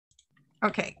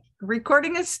Okay,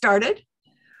 recording is started.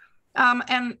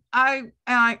 And I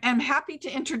am happy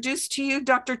to introduce to you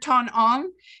Dr. Thuan.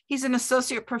 He's an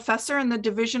associate professor in the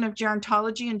Division of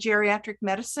Gerontology and Geriatric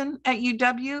Medicine at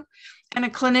UW and a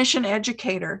clinician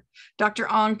educator. Dr.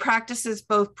 Ong practices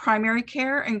both primary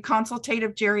care and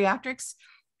consultative geriatrics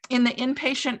in the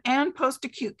inpatient and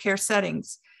post-acute care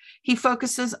settings. He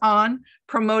focuses on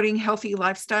promoting healthy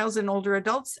lifestyles in older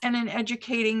adults and in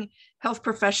educating health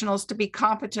professionals to be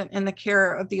competent in the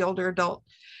care of the older adult.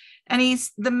 And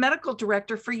he's the medical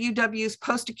director for UW's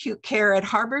post-acute care at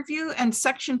Harborview and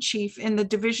section chief in the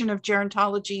Division of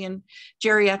Gerontology and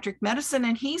Geriatric Medicine.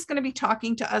 And he's going to be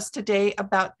talking to us today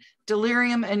about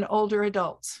delirium in older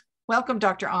adults. Welcome,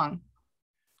 Dr. Ong.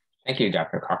 Thank you,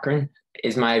 Dr. Cochran.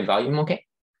 Is my volume okay?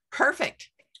 Perfect.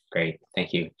 Great,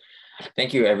 thank you.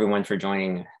 Thank you everyone for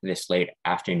joining this late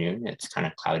afternoon. It's kind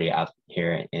of cloudy out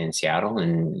here in Seattle,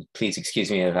 and please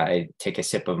excuse me if I take a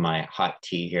sip of my hot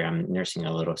tea here. I'm nursing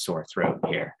a little sore throat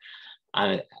here.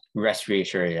 Rest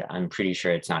reassured, I'm pretty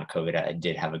sure it's not COVID. I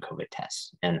did have a COVID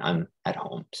test and I'm at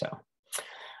home. So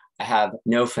I have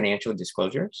no financial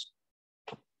disclosures.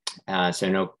 So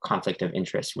no conflict of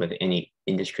interest with any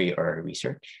industry or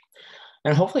research.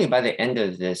 And hopefully by the end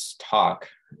of this talk,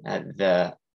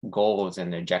 the goals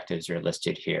and the objectives are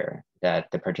listed here, that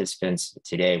the participants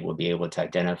today will be able to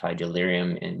identify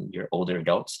delirium in your older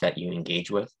adults that you engage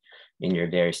with in your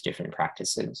various different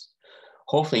practices.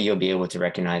 Hopefully you'll be able to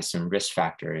recognize some risk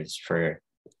factors for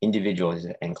individuals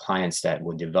and clients that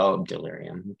will develop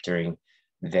delirium during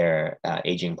their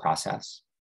aging process.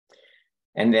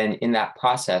 And then in that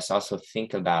process, also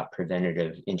think about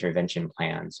preventative intervention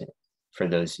plans for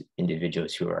those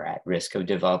individuals who are at risk of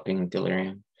developing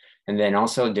delirium. And then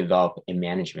also develop a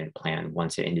management plan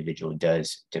once an individual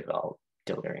does develop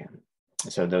delirium.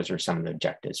 So those are some of the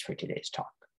objectives for today's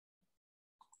talk.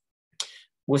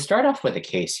 We'll start off with a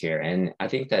case here. And I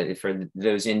think that for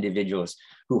those individuals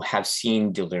who have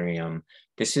seen delirium,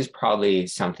 this is probably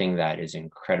something that is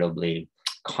incredibly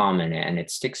common and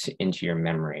it sticks into your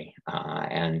memory.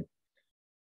 And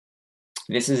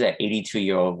this is an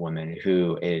 82-year-old woman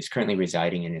who is currently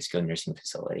residing in a skilled nursing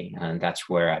facility. And that's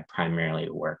where I primarily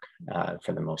work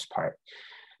for the most part.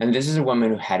 And this is a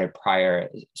woman who had a prior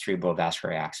cerebral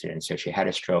vascular accident. So she had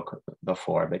a stroke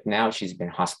before, but now she's been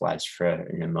hospitalized for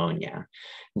pneumonia.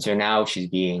 And so now she's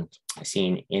being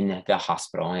seen in the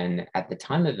hospital. And at the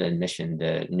time of admission,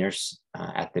 the nurse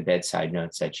at the bedside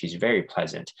notes that she's very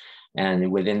pleasant.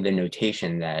 And within the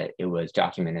notation that it was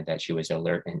documented that she was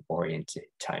alert and oriented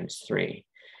 ×3.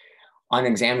 On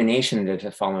examination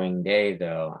the following day,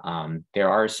 though, there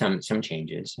are some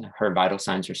changes. Her vital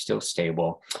signs are still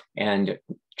stable, and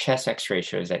chest X-ray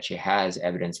shows that she has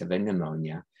evidence of a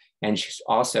pneumonia. And she's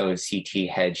also CT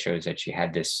head shows that she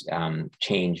had this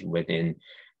change within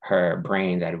her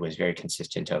brain that was very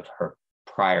consistent of her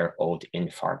prior old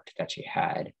infarct that she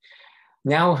had.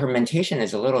 Now her mentation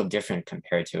is a little different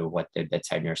compared to what the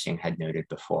bedside nursing had noted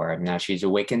before. Now she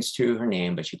awakens to her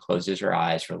name, but she closes her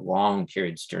eyes for long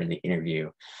periods during the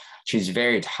interview. She's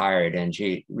very tired and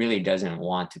she really doesn't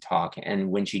want to talk.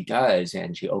 And when she does,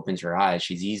 and she opens her eyes,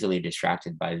 she's easily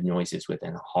distracted by the noises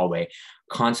within the hallway,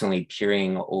 constantly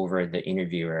peering over the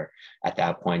interviewer at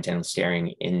that point and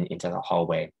staring into the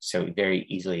hallway. So very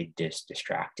easily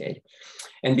distracted.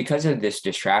 And because of this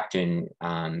distraction,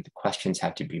 the questions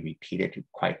have to be repeated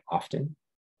quite often.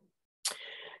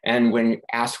 And when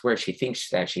asked where she thinks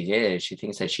that she is, she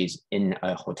thinks that she's in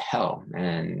a hotel.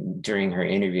 And during her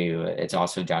interview, it's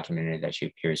also documented that she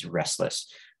appears restless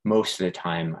most of the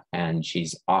time. And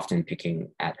she's often picking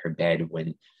at her bed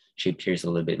when she appears a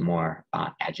little bit more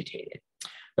agitated.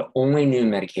 The only new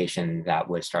medication that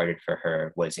was started for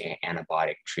her was an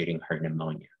antibiotic treating her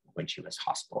pneumonia when she was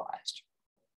hospitalized.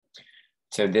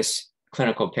 So this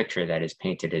clinical picture that is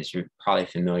painted is probably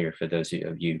familiar for those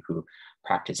of you who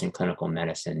practice in clinical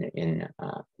medicine in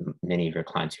many of your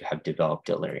clients who have developed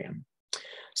delirium.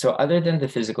 So other than the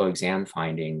physical exam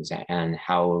findings and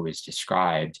how it was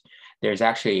described, there's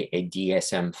actually a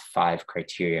DSM-5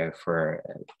 criteria for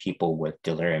people with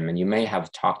delirium. And you may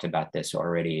have talked about this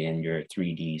already in your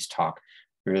 3Ds talk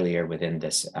earlier within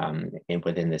this,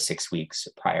 within the 6 weeks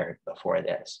before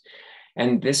this.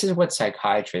 And this is what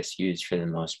psychiatrists use for the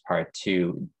most part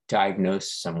to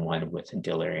diagnose someone with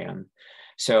delirium.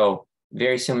 So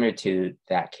very similar to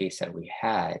that case that we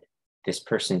had, this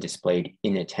person displayed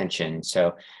inattention.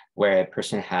 So where a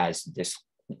person has this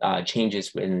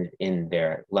changes in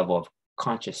their level of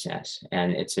consciousness,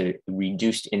 and it's a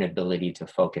reduced inability to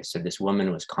focus. So this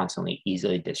woman was constantly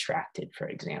easily distracted, for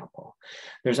example.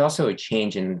 There's also a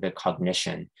change in the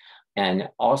cognition and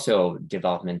also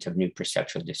development of new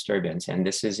perceptual disturbance. And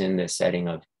this is in the setting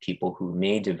of people who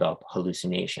may develop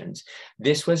hallucinations.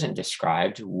 This wasn't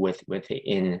described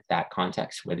within that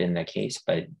context, within the case,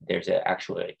 but there's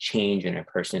actually a change in a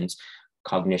person's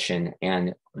cognition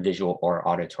and visual or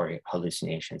auditory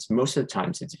hallucinations. Most of the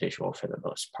times it's visual for the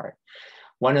most part.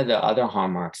 One of the other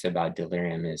hallmarks about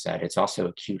delirium is that it's also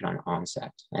acute on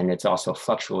onset, and it's also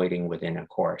fluctuating within a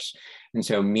course. And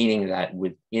so meaning that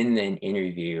within an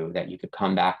interview that you could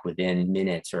come back within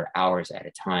minutes or hours at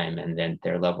a time, and then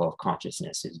their level of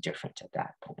consciousness is different at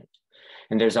that point.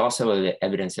 And there's also the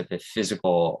evidence of a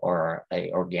physical or an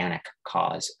organic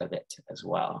cause of it as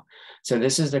well. So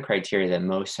this is the criteria that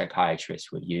most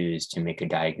psychiatrists would use to make a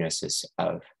diagnosis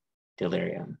of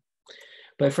delirium.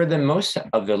 But for the most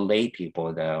of the lay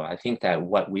people, though, I think that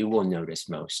what we will notice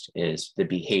most is the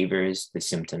behaviors, the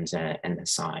symptoms, and the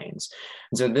signs.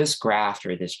 And so this graph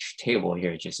or this table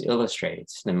here just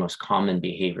illustrates the most common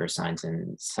behavior signs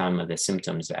and some of the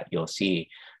symptoms that you'll see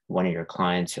one of your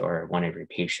clients or one of your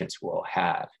patients will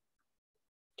have.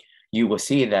 You will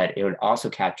see that it also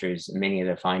captures many of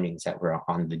the findings that were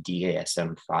on the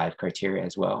DSM-5 criteria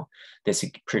as well,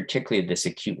 particularly this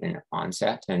acute and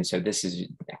onset. And so this is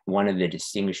one of the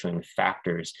distinguishing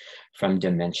factors from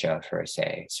dementia, per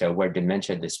se. So where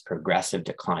dementia, this progressive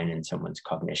decline in someone's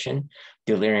cognition,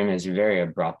 delirium is very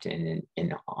abrupt in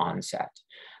onset.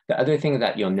 The other thing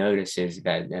that you'll notice is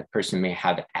that a person may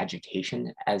have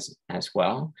agitation as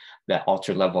well, the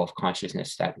altered level of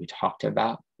consciousness that we talked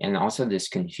about, and also this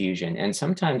confusion. And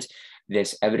sometimes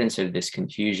this evidence of this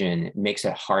confusion makes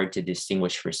it hard to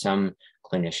distinguish for some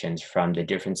clinicians from the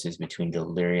differences between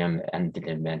delirium and the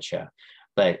dementia.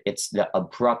 But it's the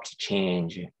abrupt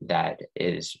change that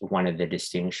is one of the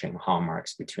distinguishing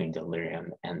hallmarks between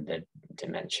delirium and the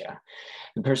dementia.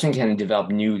 The person can develop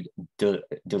new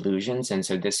delusions, and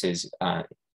so this is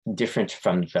different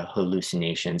from the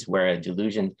hallucinations, where a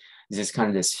delusion is this kind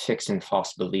of this fixed and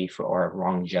false belief or a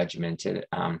wrong judgment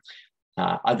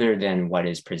other than what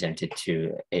is presented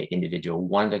to an individual.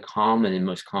 One of the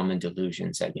most common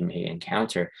delusions that you may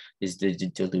encounter is the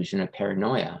delusion of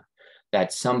paranoia,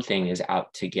 that something is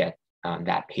out to get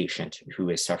that patient who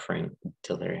is suffering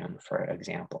delirium, for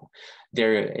example.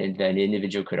 That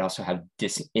individual could also have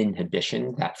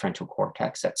disinhibition, that frontal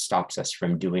cortex that stops us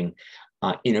from doing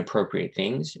inappropriate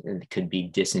things. It could be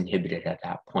disinhibited at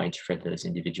that point for those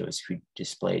individuals who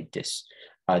displayed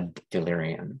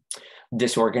delirium.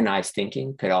 Disorganized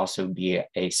thinking could also be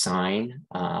a sign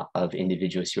of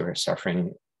individuals who are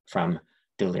suffering from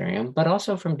delirium, but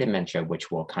also from dementia, which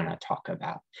we'll kind of talk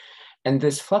about. And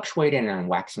this fluctuating and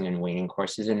waxing and waning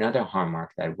course is another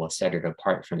hallmark that will set it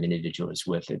apart from individuals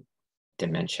with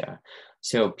dementia.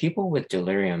 So people with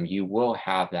delirium, you will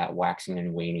have that waxing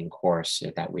and waning course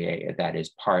that is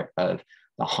part of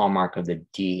the hallmark of the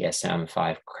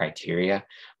DSM-5 criteria.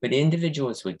 But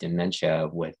individuals with dementia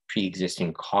with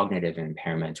pre-existing cognitive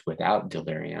impairments without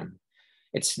delirium,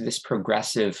 it's this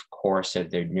progressive course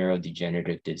of their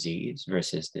neurodegenerative disease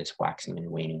versus this waxing and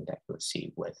waning that you'll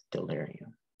see with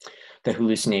delirium. The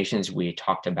hallucinations we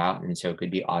talked about, and so it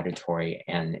could be auditory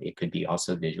and it could be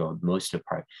also visual. Most of the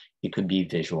part, it could be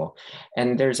visual.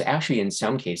 And there's actually, in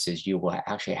some cases, you will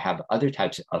actually have other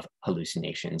types of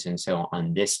hallucinations. And so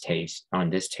on this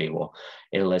table,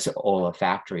 it lists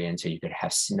olfactory, and so you could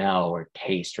have smell or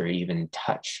taste or even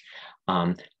touch.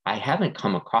 I haven't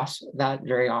come across that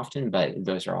very often, but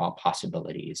those are all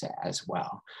possibilities as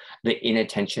well. The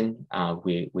inattention,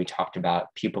 we talked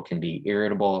about, people can be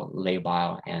irritable,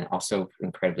 labile, and also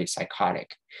incredibly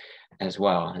psychotic as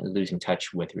well, losing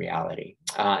touch with reality.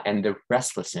 And the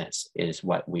restlessness is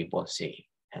what we will see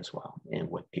as well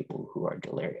with people who are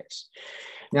delirious.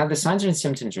 Now, the signs and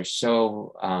symptoms are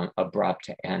so abrupt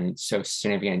and so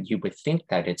significant, you would think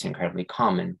that it's incredibly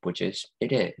common, which it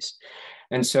is.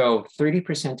 And so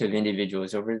 30% of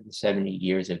individuals over 70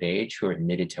 years of age who are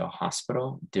admitted to a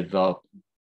hospital develop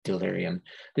delirium.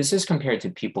 This is compared to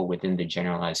people within the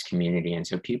generalized community. And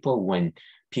so when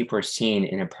people are seen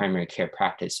in a primary care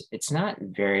practice, it's not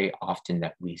very often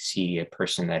that we see a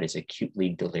person that is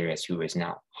acutely delirious who is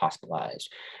now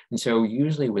hospitalized. And so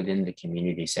usually within the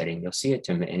community setting, you'll see it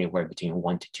to anywhere between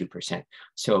 1% to 2%.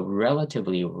 So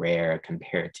relatively rare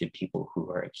compared to people who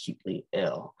are acutely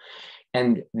ill.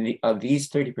 And of these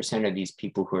 30% of these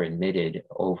people who are admitted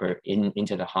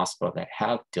into the hospital that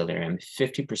have delirium,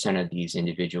 50% of these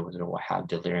individuals will have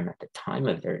delirium at the time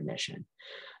of their admission.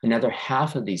 Another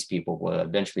half of these people will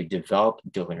eventually develop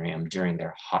delirium during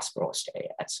their hospital stay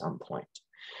at some point.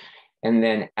 And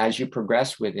then as you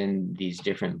progress within these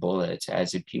different bullets,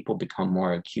 as the people become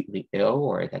more acutely ill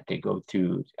or that they go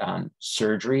through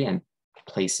surgery and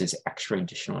places extra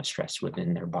additional stress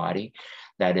within their body,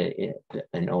 that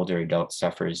an older adult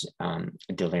suffers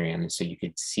delirium. So you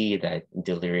could see that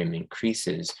delirium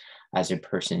increases as a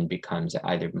person becomes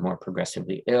either more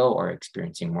progressively ill or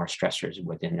experiencing more stressors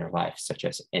within their life, such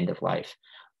as end-of-life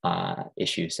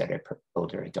issues that an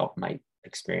older adult might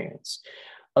experience.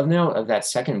 Of note of that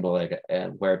second bullet,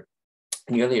 where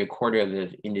nearly a quarter of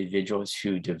the individuals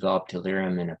who develop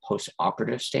delirium in a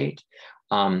post-operative state,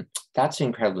 that's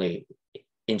incredibly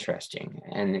interesting.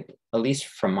 And at least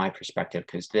from my perspective,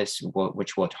 because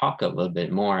which we'll talk a little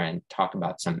bit more and talk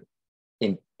about some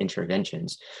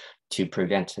interventions to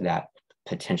prevent that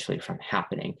potentially from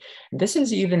happening. This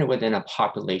is even within a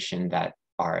population that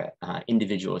are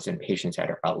individuals and patients that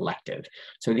are elective.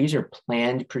 So these are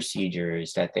planned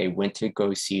procedures that they went to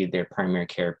go see their primary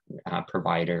care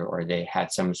provider, or they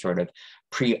had some sort of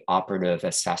pre-operative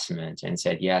assessment and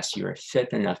said, yes, you are fit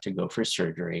enough to go for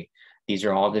surgery. These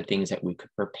are all the things that we could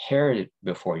prepare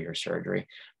before your surgery,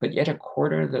 but yet a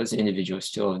quarter of those individuals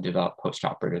still have developed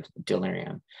post-operative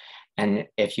delirium. And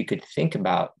if you could think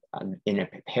about in a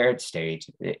prepared state,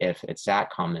 if it's that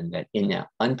common, that in an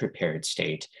unprepared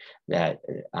state, that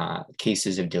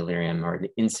cases of delirium or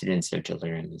the incidence of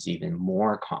delirium is even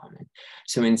more common.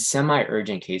 So in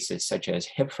semi-urgent cases, such as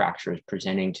hip fractures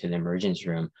presenting to the emergency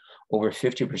room, over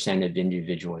 50% of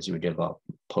individuals would develop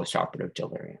post-operative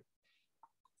delirium.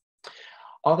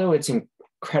 Although it's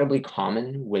incredibly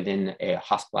common within a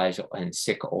hospitalized and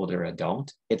sick older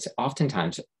adult, it's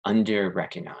oftentimes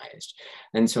under-recognized.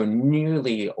 And so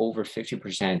nearly over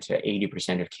 50% to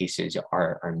 80% of cases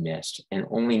are missed, and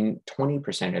only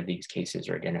 20% of these cases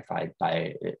are identified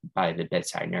by the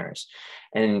bedside nurse.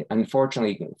 And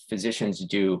unfortunately, physicians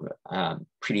do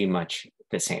pretty much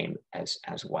the same as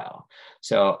well.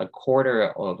 So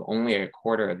only a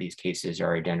quarter of these cases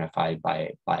are identified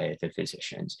by the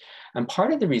physicians. And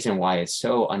part of the reason why it's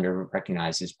so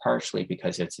under-recognized is partially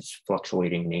because it's its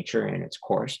fluctuating nature in its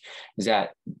course, is that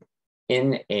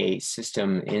in a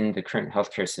system, in the current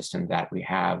healthcare system that we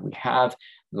have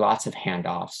lots of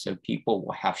handoffs. So people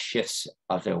will have shifts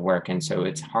of their work. And so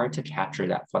it's hard to capture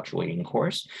that fluctuating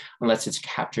course unless it's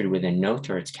captured within note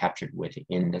or it's captured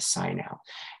within the sign out.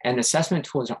 And assessment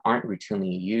tools aren't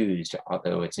routinely used,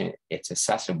 although it's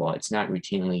accessible. It's not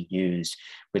routinely used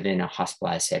within a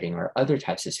hospitalized setting or other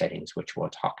types of settings, which we'll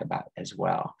talk about as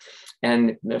well.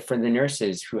 And for the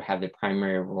nurses who have the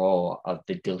primary role of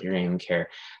the delirium care,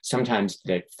 sometimes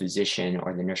the physician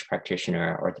or the nurse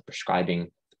practitioner or the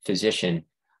prescribing physician,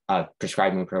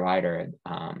 prescribing provider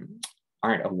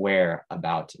aren't aware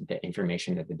about the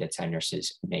information that the bedside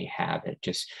nurses may have. It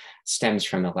just stems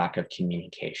from a lack of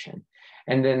communication.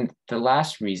 And then the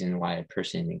last reason why a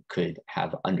person could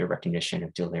have under-recognition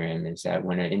of delirium is that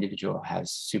when an individual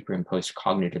has superimposed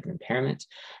cognitive impairment,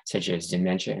 such as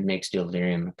dementia, it makes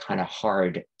delirium kind of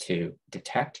hard to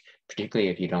detect, particularly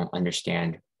if you don't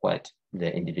understand what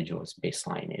the individual's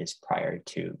baseline is prior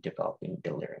to developing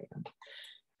delirium.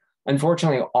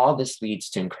 Unfortunately, all this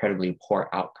leads to incredibly poor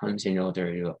outcomes in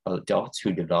older adults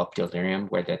who develop delirium,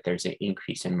 where there's an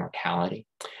increase in mortality.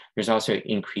 There's also an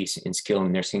increase in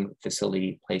skilled nursing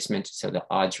facility placement. So the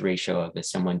odds ratio of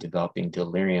someone developing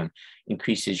delirium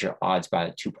increases your odds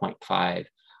by 2.5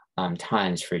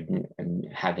 times for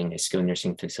having a skilled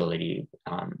nursing facility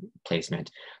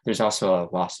placement. There's also a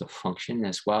loss of function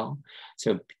as well.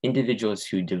 So individuals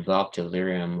who develop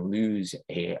delirium lose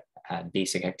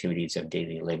basic activities of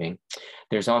daily living.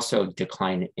 There's also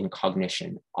decline in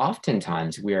cognition.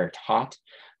 Oftentimes, we are taught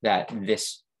that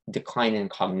this decline in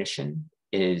cognition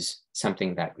is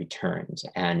something that returns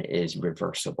and is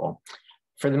reversible.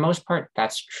 For the most part,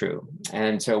 that's true.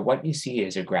 And so what you see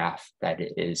is a graph that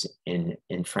is in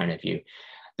front of you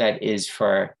that is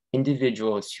for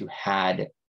individuals who had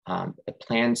a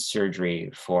planned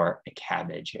surgery for a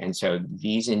CABG. And so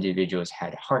these individuals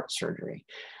had heart surgery.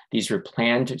 These were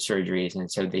planned surgeries,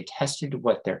 and so they tested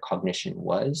what their cognition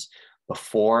was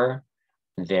before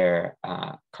their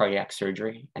cardiac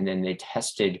surgery, and then they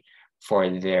tested for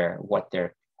what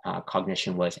their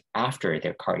cognition was after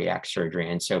their cardiac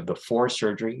surgery. And so before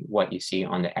surgery, what you see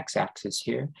on the x-axis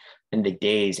here, and the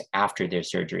days after their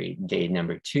surgery, day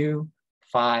number 2,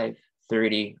 5,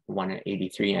 30,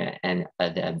 183, and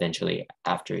eventually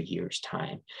after a year's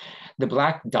time. The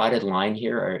black dotted line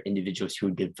here are individuals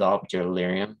who developed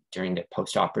delirium during the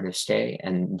postoperative stay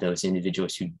and those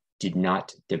individuals who did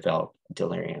not develop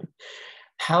delirium.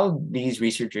 How these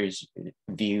researchers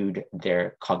viewed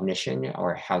their cognition,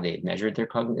 or how they measured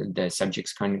the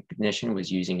subject's cognition,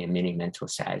 was using a mini mental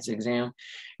status exam.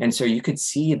 And so you could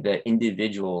see the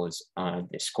individuals,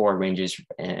 the score ranges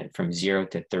from 0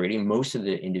 to 30. Most of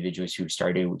the individuals who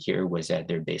started here was at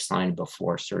their baseline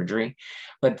before surgery.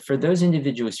 But for those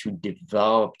individuals who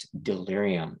developed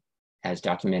delirium, as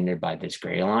documented by this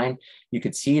gray line, you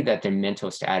could see that their mental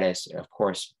status, of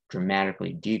course,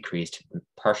 dramatically decreased,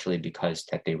 partially because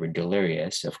that they were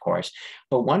delirious, of course.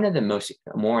 But one of the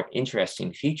more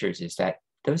interesting features is that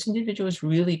those individuals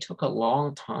really took a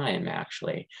long time,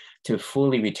 actually, to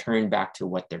fully return back to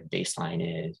what their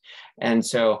baseline is. And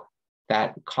so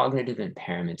that cognitive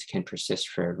impairments can persist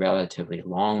for a relatively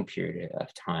long period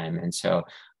of time. And so, at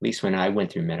least when I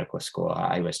went through medical school,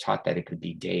 I was taught that it could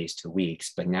be days to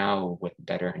weeks, but now with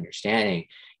better understanding, it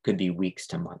could be weeks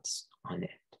to months on end.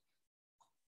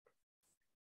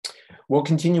 We'll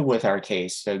continue with our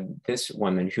case. So this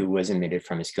woman who was admitted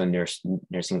from a skilled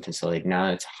nursing facility, now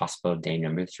it's hospital day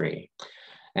number 3.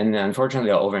 And unfortunately,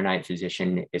 the overnight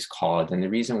physician is called. And the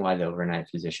reason why the overnight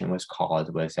physician was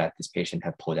called was that this patient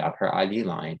had pulled out her IV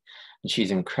line. And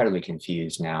she's incredibly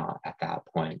confused now at that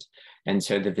point. And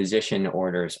so the physician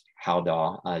orders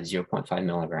Haldol, 0.5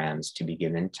 milligrams, to be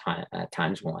given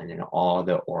times 1. And all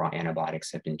the oral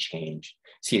antibiotics have been changed.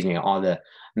 Excuse me, all the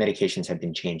medications have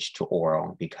been changed to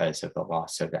oral because of the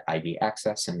loss of the IV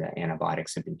access, and the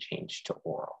antibiotics have been changed to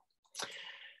oral.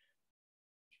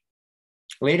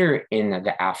 Later in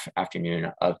the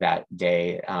afternoon of that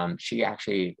day, she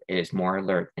actually is more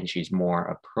alert and she's more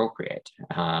appropriate,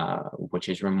 which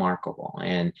is remarkable.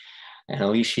 And at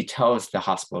least she tells the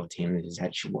hospital team is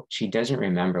that she doesn't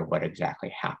remember what exactly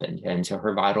happened. And so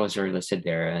her vitals are listed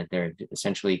there. They're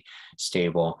essentially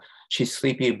stable. She's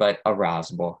sleepy but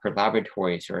arousable. Her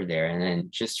laboratories are there. And then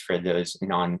just for those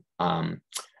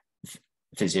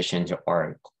non-physicians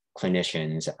or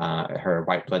clinicians, her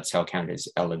white blood cell count is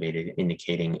elevated,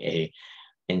 indicating a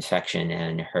infection,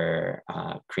 and her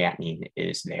creatinine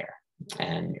is there,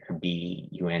 and her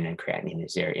BUN and creatinine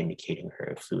is there, indicating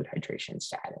her fluid hydration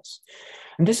status.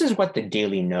 And this is what the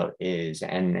daily note is,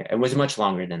 and it was much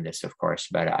longer than this, of course,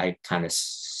 but I kind of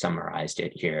summarized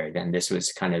it here. Then this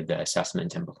was kind of the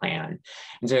assessment and plan.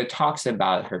 And so it talks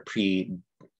about her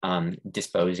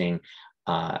predisposing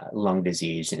lung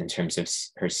disease in terms of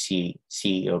her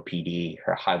COPD,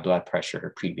 her high blood pressure,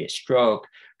 her previous stroke,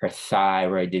 her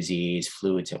thyroid disease,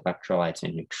 fluids, electrolytes,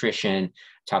 and nutrition,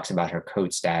 talks about her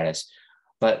code status.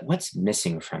 But what's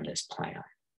missing from this plan?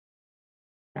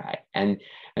 Right. And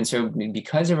so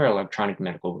because of our electronic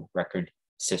medical record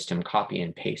system, copy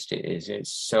and paste is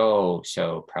so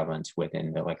prevalent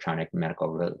within the electronic medical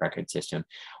record system.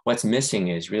 What's missing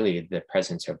is really the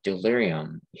presence of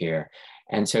delirium here.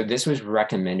 And so this was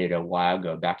recommended a while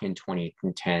ago, back in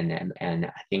 2010, and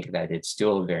I think that it's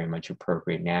still very much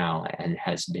appropriate now and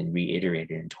has been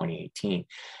reiterated in 2018,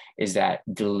 is that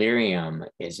delirium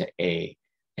is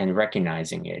and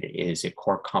recognizing it is a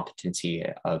core competency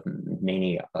of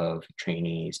many of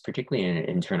trainees, particularly in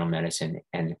internal medicine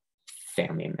and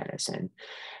family medicine.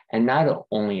 And not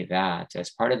only that, as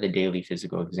part of the daily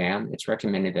physical exam, it's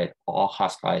recommended that all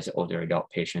hospitalized older adult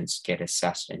patients get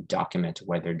assessed and document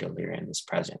whether delirium is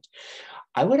present.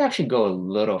 I would actually go a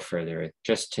little further,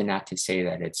 just not to say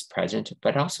that it's present,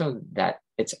 but also that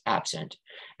it's absent.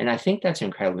 And I think that's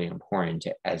incredibly important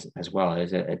as well,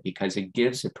 because it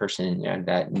gives the person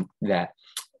that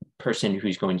person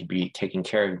who's going to be taking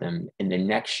care of them in the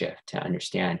next shift to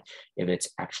understand if it's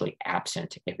actually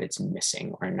absent, if it's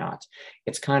missing or not.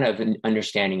 It's kind of an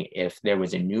understanding if there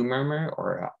was a new murmur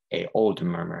or an old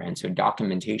murmur. And so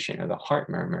documentation of the heart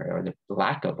murmur or the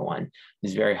lack of one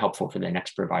is very helpful for the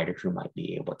next provider who might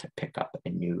be able to pick up a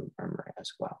new murmur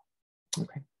as well.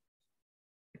 Okay.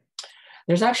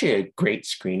 There's actually a great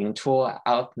screening tool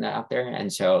out there.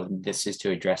 And so this is to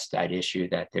address that issue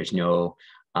that there's no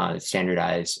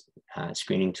standardized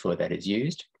screening tool that is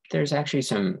used. There's actually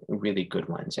some really good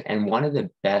ones. And one of the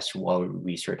best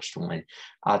well-researched one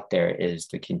out there is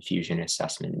the confusion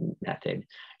assessment method.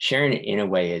 Sharon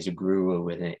Inouye is a guru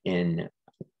within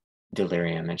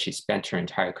delirium, and she spent her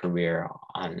entire career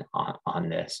on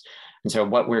this. And so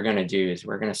what we're going to do is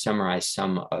we're going to summarize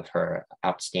some of her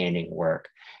outstanding work.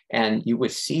 And you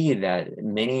would see that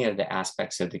many of the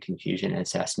aspects of the confusion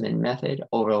assessment method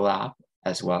overlap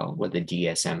as well with the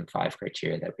DSM-5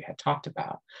 criteria that we had talked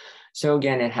about. So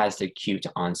again, it has the acute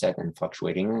onset and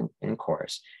fluctuating in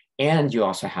course. And you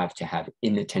also have to have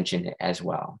inattention as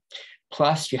well.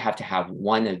 Plus, you have to have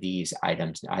one of these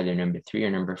items, either number 3 or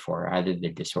number 4, either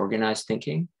the disorganized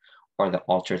thinking or the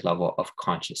altered level of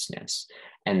consciousness.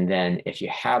 And then if you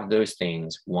have those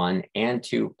things, 1 and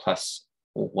 2, plus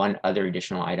one other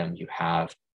additional item, you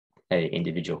have an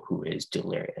individual who is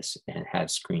delirious and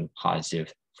has screened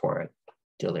positive for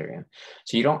delirium.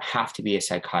 So you don't have to be a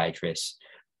psychiatrist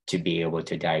to be able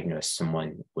to diagnose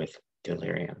someone with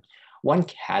delirium. One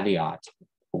caveat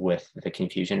with the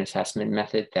confusion assessment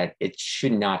method that it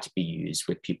should not be used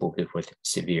with people with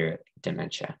severe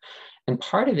dementia. And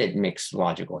part of it makes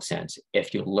logical sense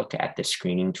if you look at the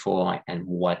screening tool and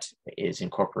what is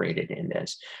incorporated in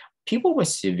this. People with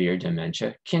severe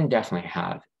dementia can definitely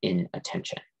have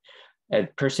inattention. A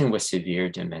person with severe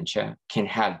dementia can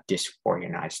have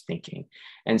disorganized thinking.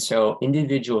 And so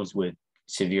individuals with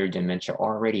severe dementia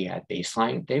already at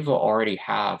baseline, they will already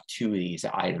have 2 of these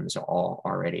items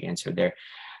already. And so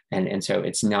so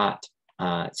it's not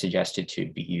suggested to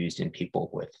be used in people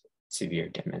with severe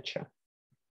dementia.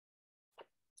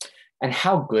 And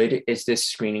how good is this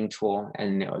screening tool?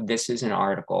 And this is an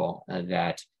article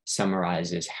that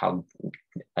summarizes how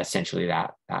essentially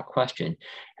that question.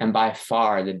 And by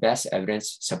far, the best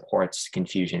evidence supports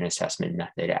confusion assessment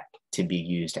method to be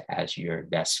used as your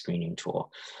best screening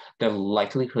tool. The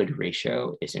likelihood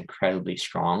ratio is incredibly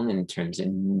strong in terms of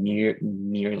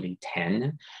nearly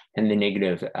 10, and the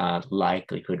negative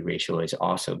likelihood ratio is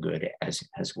also good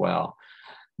as well.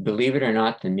 Believe it or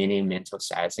not, the mini mental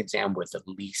status exam was the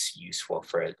least useful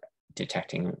for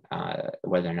detecting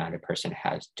whether or not a person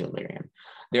has delirium.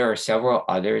 There are several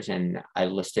others, and I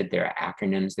listed their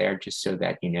acronyms there just so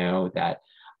that you know that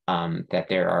that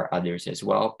there are others as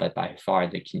well, but by far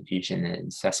the confusion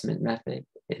assessment method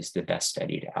is the best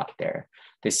studied out there.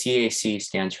 The CAC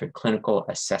stands for Clinical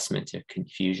Assessment of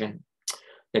Confusion.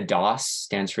 The DOS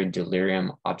stands for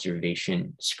Delirium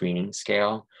Observation Screening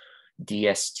Scale.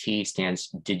 DST stands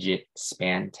Digit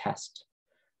Span Test.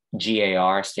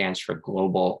 GAR stands for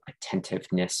Global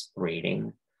Attentiveness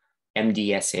Rating.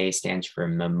 MDSA stands for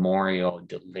Memorial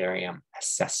Delirium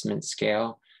Assessment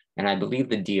Scale. And I believe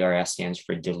the DRS stands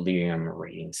for Delirium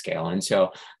Rating Scale. And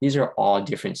so these are all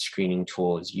different screening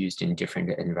tools used in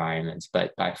different environments,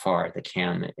 but by far the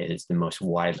CAM is the most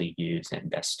widely used and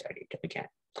best studied again.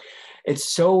 It's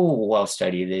so well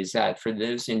studied is that for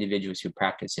those individuals who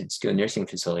practice in skilled nursing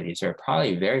facilities are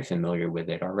probably very familiar with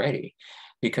it already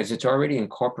because it's already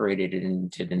incorporated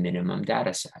into the minimum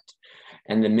data set.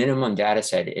 And the minimum data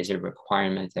set is a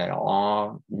requirement that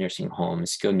all nursing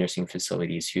homes, skilled nursing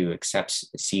facilities who accept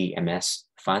CMS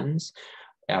funds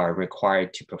are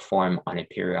required to perform on a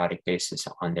periodic basis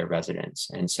on their residents.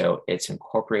 And so it's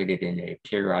incorporated in a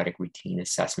periodic routine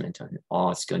assessment on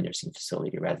all skilled nursing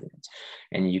facility residents.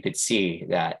 And you could see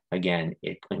that, again,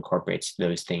 it incorporates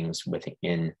those things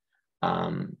within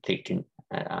the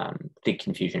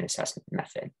confusion assessment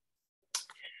method.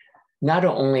 Not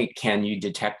only can you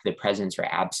detect the presence or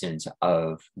absence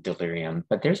of delirium,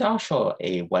 but there's also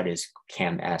what is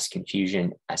CAM-S,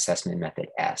 Confusion Assessment Method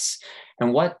S.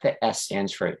 And what the S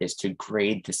stands for is to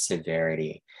grade the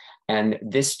severity. And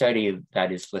this study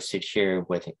that is listed here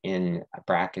within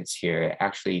brackets here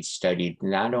actually studied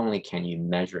not only can you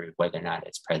measure whether or not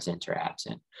it's present or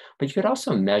absent, but you could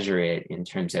also measure it in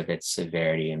terms of its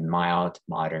severity in mild,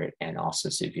 moderate, and also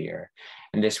severe.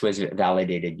 And this was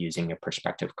validated using a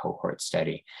prospective cohort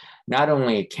study. Not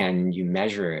only can you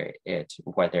measure it,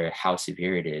 how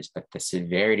severe it is, but the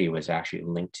severity was actually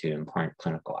linked to important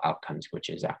clinical outcomes, which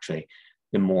is actually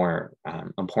the more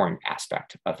important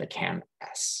aspect of the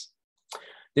CAM-S.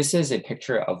 This is a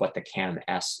picture of what the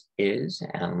CAM-S is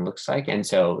and looks like. And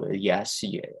so yes,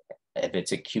 if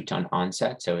it's acute on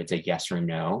onset, so it's a yes or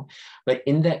no. But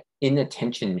in the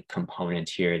inattention component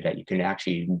here that you can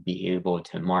actually be able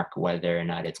to mark whether or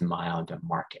not it's mild or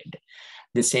marked.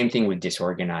 The same thing with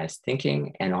disorganized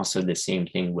thinking, and also the same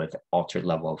thing with altered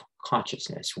level of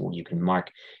consciousness, where you can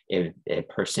mark if a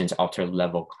person's altered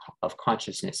level of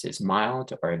consciousness is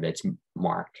mild or if it's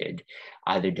marked,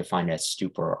 either defined as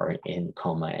stupor or in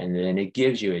coma. And then it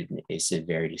gives you a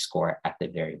severity score at the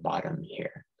very bottom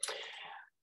here.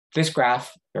 This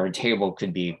graph or table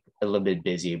could be a little bit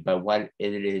busy, but what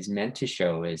it is meant to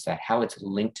show is that how it's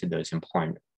linked to those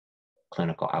important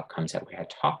clinical outcomes that we had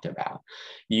talked about.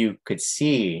 You could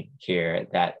see here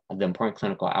that the important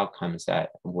clinical outcomes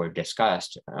that were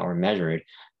discussed or measured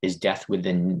is death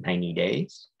within 90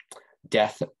 days,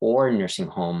 death or nursing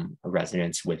home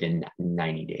residence within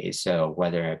 90 days. So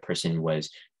whether a person was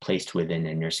placed within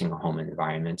a nursing home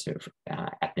environment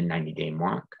at the 90-day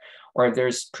mark, or if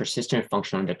there's persistent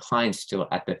functional decline still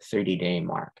at the 30-day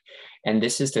mark. And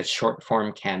this is the short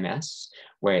form CAM-S,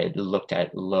 where it looked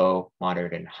at low,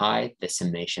 moderate, and high, the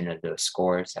summation of those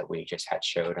scores that we just had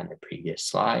showed on the previous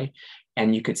slide.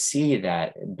 And you could see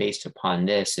that based upon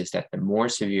this is that the more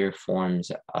severe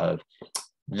forms of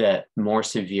the more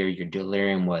severe your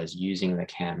delirium was using the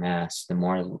CAMS, the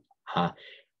more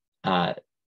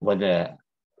the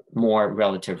more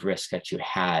relative risk that you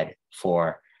had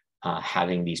for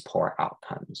having these poor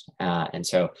outcomes. And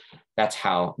so that's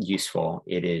how useful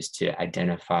it is to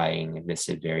identifying the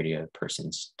severity of a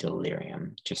person's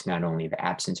delirium, just not only the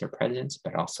absence or presence,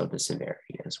 but also the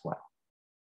severity as well.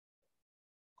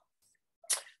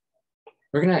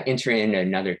 We're going to enter in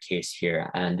another case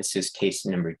here, and this is case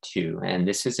number 2, and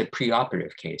this is a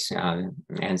preoperative case.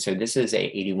 And so this is a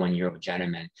 81-year-old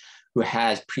gentleman who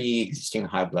has pre-existing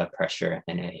high blood pressure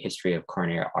and a history of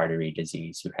coronary artery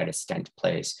disease, who had a stent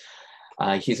placed.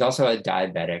 He's also a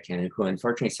diabetic and who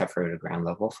unfortunately suffered a ground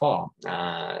level fall.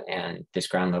 And this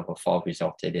ground level fall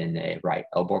resulted in a right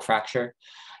elbow fracture,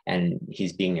 and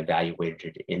he's being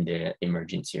evaluated in the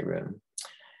emergency room.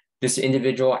 This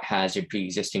individual has a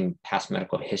pre-existing past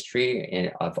medical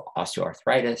history of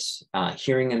osteoarthritis,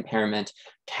 hearing impairment,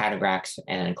 cataracts,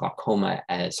 and glaucoma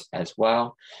as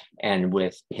well. And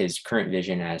with his current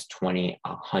vision as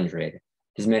 20/100.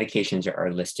 His medications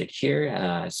are listed here.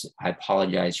 I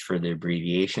apologize for the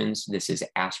abbreviations. This is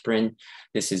aspirin.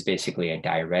 This is basically a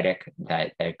diuretic,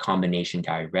 a combination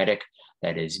diuretic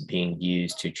that is being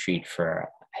used to treat for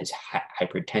his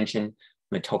hypertension.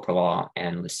 Metoprolol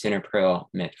and lisinopril,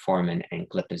 metformin, and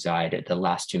glipizide, the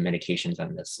last 2 medications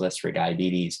on this list for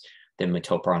diabetes, the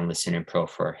metoprolol and lisinopril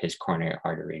for his coronary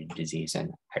artery disease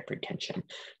and hypertension.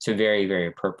 So very, very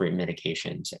appropriate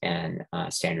medications and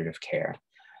standard of care.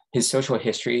 His social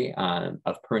history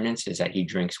of pertinence is that he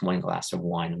drinks 1 glass of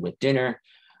wine with dinner.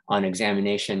 On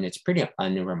examination, it's pretty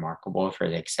unremarkable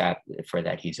except for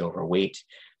that he's overweight.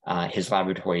 His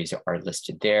laboratories are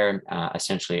listed there,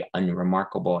 essentially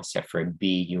unremarkable except for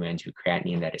BUN2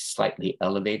 creatinine that is slightly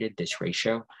elevated, this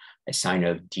ratio, a sign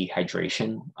of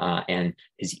dehydration, and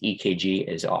his EKG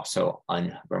is also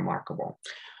unremarkable.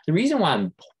 The reason why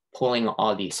I'm pulling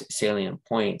all these salient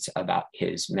points about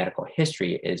his medical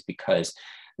history is because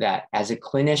that as a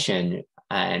clinician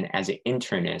and as an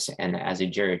internist and as a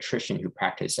geriatrician who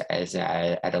practice at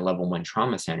a level 1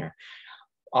 trauma center,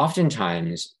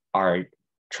 oftentimes our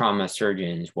trauma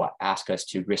surgeons will ask us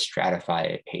to risk stratify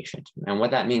a patient. And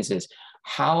what that means is,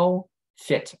 how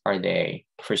fit are they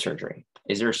for surgery?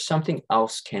 Is there something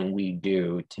else can we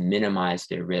do to minimize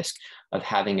the risk of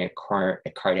having a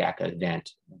cardiac event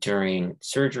during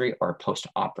surgery or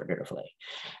post-operatively?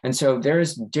 And so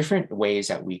there's different ways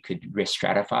that we could risk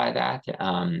stratify that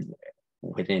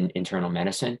within internal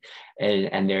medicine,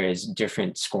 and there is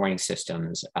different scoring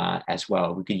systems as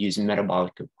well. We could use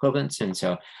metabolic equivalence, and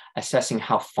so assessing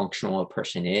how functional a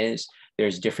person is.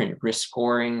 There's different risk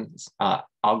scoring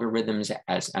algorithms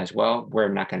as well. We're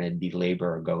not going to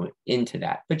belabor or go into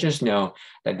that, but just know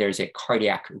that there's a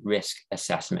cardiac risk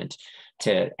assessment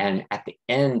and at the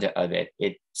end of it,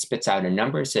 it spits out a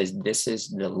number, says this is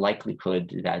the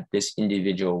likelihood that this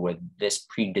individual with this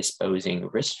predisposing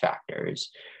risk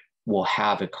factors will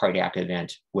have a cardiac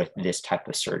event with this type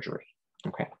of surgery,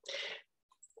 okay?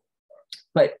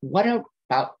 But what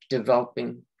about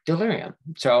developing delirium?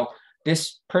 So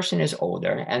this person is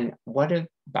older, and what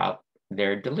about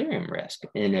their delirium risk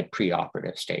in a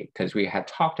preoperative state? Because we had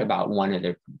talked about one of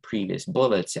the previous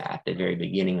bullets at the very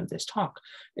beginning of this talk.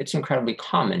 It's incredibly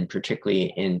common,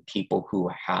 particularly in people who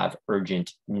have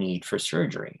urgent need for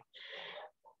surgery.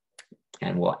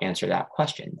 And we'll answer that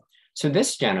question. So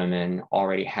this gentleman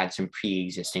already had some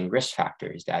pre-existing risk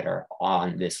factors that are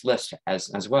on this list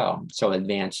as well. So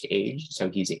advanced age, so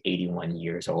he's 81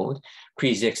 years old,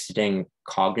 pre-existing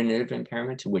cognitive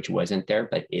impairment, which wasn't there,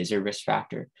 but is a risk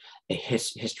factor, a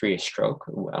history of stroke,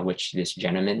 which this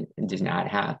gentleman does not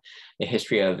have, a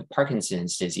history of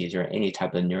Parkinson's disease or any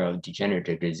type of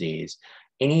neurodegenerative disease,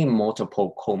 any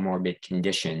multiple comorbid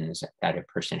conditions that a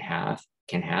person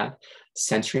can have.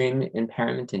 Sensory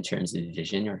impairment in terms of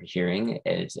vision or hearing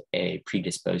is a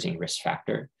predisposing risk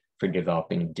factor for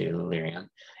developing delirium.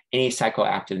 Any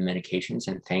psychoactive medications,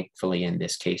 and thankfully in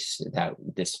this case that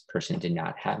this person did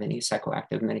not have any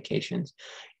psychoactive medications,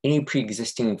 any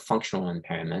pre-existing functional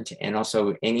impairment, and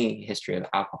also any history of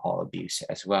alcohol abuse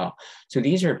as well. So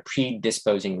these are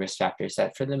predisposing risk factors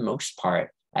that for the most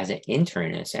part, as an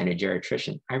internist and a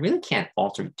geriatrician, I really can't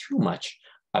alter too much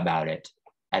about it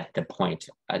at the point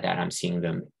that I'm seeing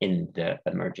them in the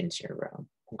emergency room,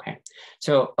 okay?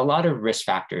 So a lot of risk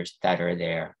factors that are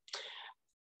there.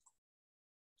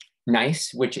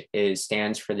 NICE, which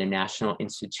stands for the National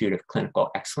Institute of Clinical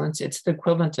Excellence. It's the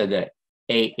equivalent of the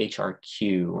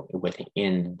AHRQ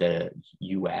within the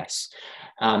US.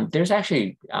 There's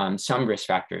actually some risk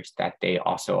factors that they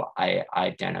also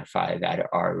identify that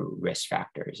are risk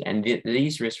factors. And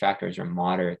these risk factors are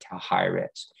moderate to high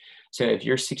risk. So if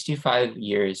you're 65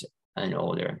 years and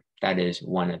older, that is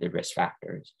one of the risk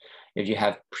factors. If you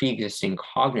have pre-existing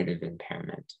cognitive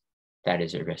impairment, that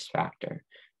is a risk factor.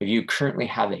 If you currently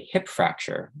have a hip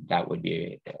fracture, that would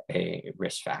be a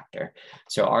risk factor.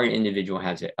 So our individual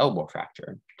has an elbow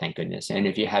fracture, thank goodness. And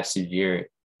if you have severe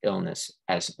illness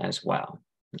as well.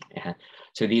 And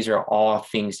so these are all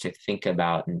things to think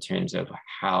about in terms of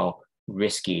how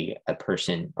risky a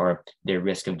person or their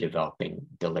risk of developing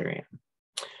delirium.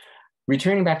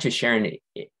 Returning back to Sharon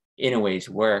Inouye's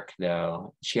work,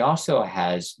 though, she also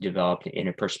has developed in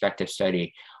a prospective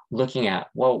study looking at,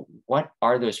 well, what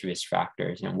are those risk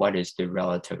factors and what is the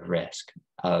relative risk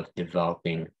of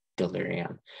developing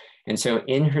delirium? And so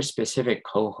in her specific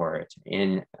cohort,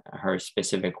 in her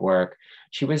specific work,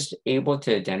 she was able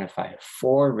to identify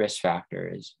 4 risk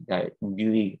factors that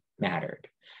really mattered.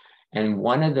 And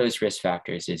one of those risk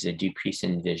factors is a decrease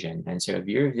in vision. And so if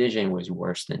your vision was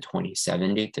worse than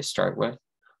 20/70 to start with,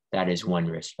 that is one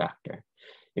risk factor.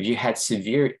 If you had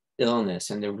severe illness,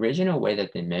 and the original way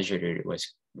that they measured it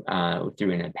was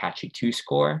through an Apache 2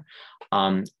 score.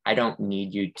 I don't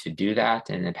need you to do that.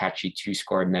 An Apache 2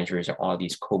 score measures all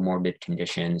these comorbid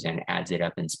conditions and adds it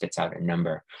up and spits out a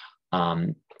number.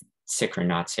 Sick or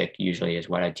not sick usually is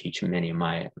what I teach many of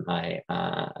my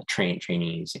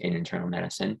trainees in internal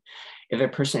medicine. If a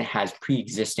person has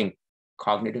pre-existing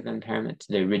cognitive impairment,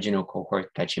 the original cohort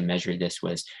that you measured this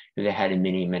was if they had a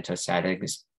mini mental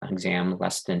status exam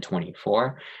less than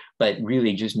 24, but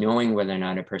really just knowing whether or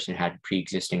not a person had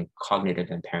pre-existing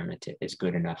cognitive impairment is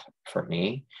good enough for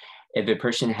me. If a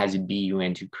person has a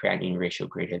BUN to creatinine ratio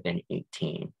greater than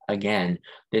 18, again,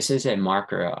 this is a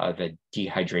marker of a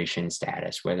dehydration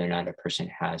status, whether or not a person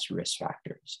has risk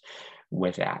factors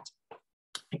with that.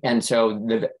 And so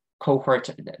the cohort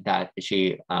that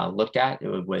she looked at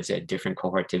was a different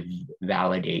cohort to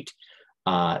validate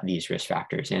these risk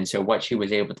factors. And so what she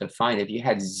was able to find, if you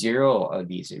had 0 of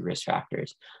these risk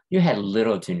factors, you had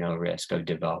little to no risk of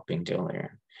developing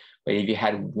delirium. But if you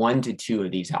had 1 to 2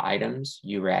 of these items,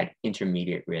 you were at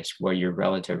intermediate risk, where your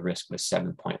relative risk was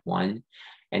 7.1.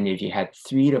 And if you had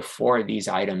 3 to 4 of these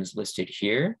items listed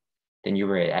here, then you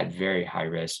were at very high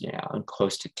risk, and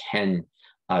close to 10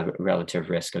 relative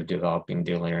risk of developing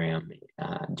delirium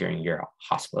during your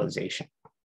hospitalization.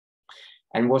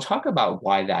 And we'll talk about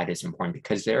why that is important,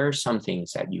 because there are some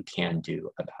things that you can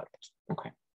do about it.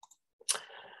 Okay.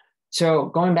 So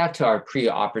going back to our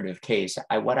preoperative case,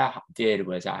 what I did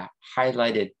was I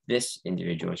highlighted this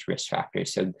individual's risk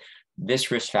factors. So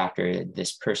this risk factor,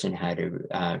 this person had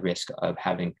a risk of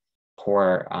having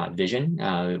poor vision,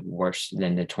 worse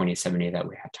than the 20/70 that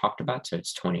we had talked about. So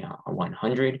it's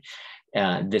 20/100.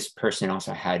 This person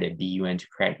also had a BUN to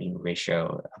creatinine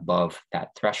ratio above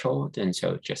that threshold. And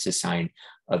so just a sign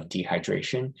of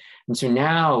dehydration. And so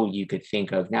now you could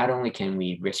think of, not only can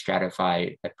we risk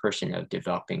stratify a person of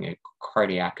developing a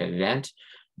cardiac event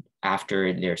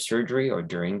after their surgery or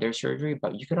during their surgery,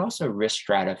 but you could also risk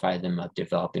stratify them of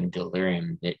developing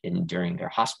delirium during their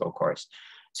hospital course.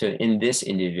 So in this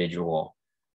individual,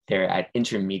 they're at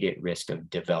intermediate risk of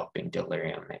developing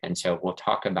delirium. And so we'll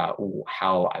talk about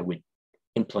how I would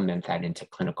implement that into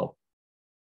clinical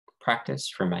practice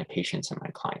for my patients and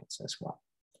my clients as well.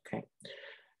 Okay.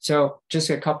 So just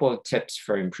a couple of tips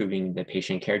for improving the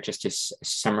patient care, just to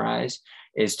summarize,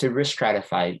 is to risk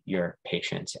stratify your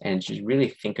patients and just really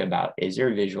think about, is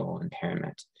there visual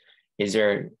impairment? Is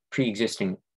there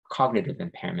pre-existing cognitive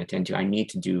impairment? And do I need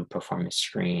to perform a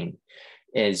screen?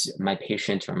 Is my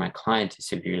patient or my client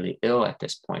severely ill at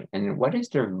this point? And what is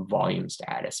their volume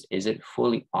status? Is it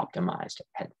fully optimized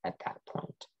at that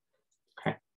point?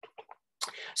 Okay.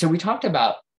 So we talked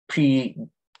about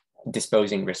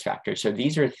predisposing risk factors. So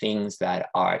these are things that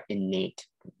are innate,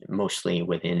 mostly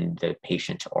within the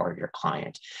patient or your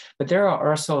client. But there are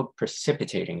also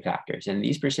precipitating factors. And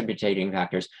these precipitating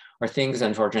factors are things,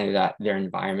 unfortunately, that their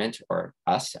environment or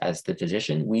us as the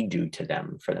physician, we do to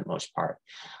them for the most part.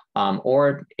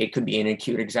 Or it could be an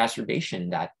acute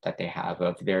exacerbation that they have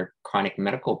of their chronic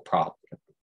medical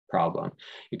problem.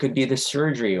 It could be the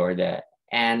surgery or the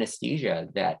anesthesia,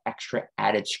 that extra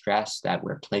added stress that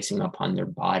we're placing upon their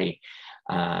body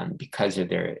because of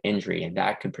their injury, and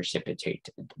that could precipitate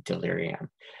delirium.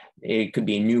 It could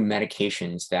be new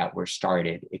medications that were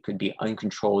started. It could be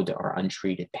uncontrolled or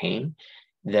untreated pain.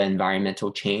 the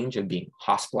environmental change of being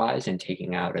hospitalized and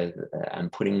taking out of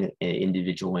and putting an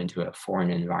individual into a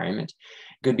foreign environment.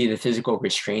 It could be the physical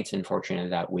restraints, unfortunately,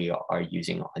 that we are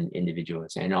using on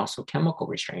individuals, and also chemical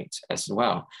restraints as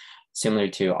well, similar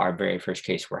to our very first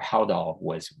case where Haldol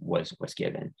was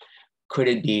given. Could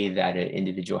it be that an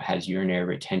individual has urinary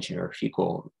retention or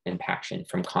fecal impaction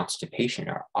from constipation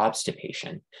or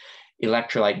obstipation?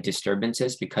 Electrolyte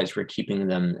disturbances because we're keeping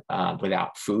them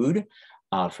without food,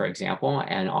 for example,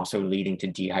 and also leading to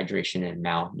dehydration and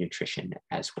malnutrition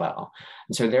as well.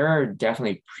 And so there are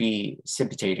definitely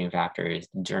precipitating factors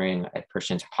during a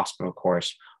person's hospital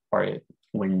course or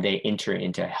when they enter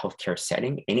into a healthcare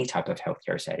setting, any type of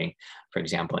healthcare setting, for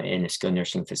example, in a skilled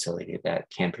nursing facility, that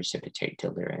can precipitate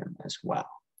delirium as well.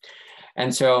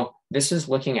 And so this is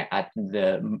looking at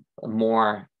the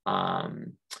more,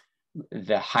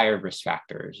 the higher risk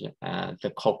factors,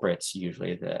 the culprits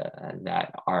usually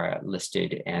that are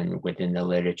listed and within the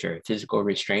literature. Physical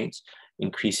restraints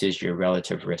increases your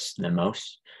relative risk the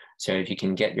most. So if you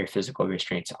can get your physical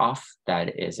restraints off,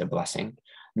 that is a blessing.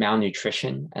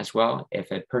 Malnutrition as well. If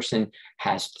a person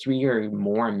has 3 or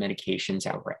more medications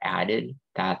that were added,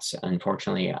 that's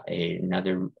unfortunately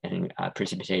another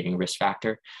precipitating risk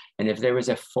factor. And if there was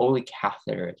a Foley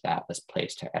catheter that was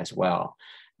placed as well,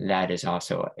 that is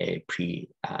also a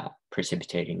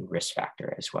precipitating risk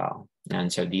factor as well.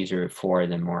 And so these are 4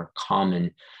 of the more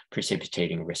common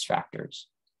precipitating risk factors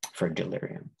for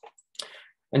delirium.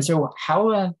 And so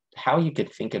how you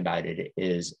could think about it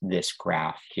is this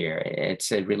graph here.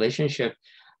 It's a relationship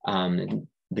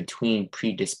between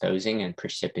predisposing and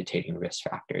precipitating risk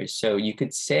factors. So you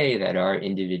could say that our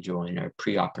individual in our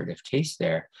preoperative case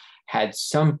there had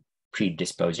some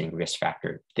predisposing risk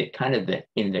factor that kind of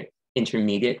in the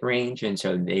intermediate range. And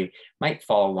so they might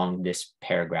fall along this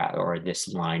paragraph or this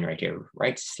line right here,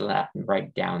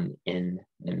 right down in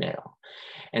the middle.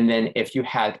 And then if you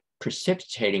have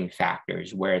precipitating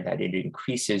factors where that it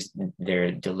increases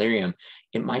their delirium,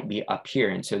 it might be up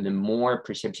here. And so the more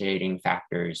precipitating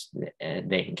factors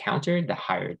they encounter, the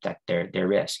higher that their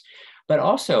risk. But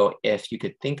also, if you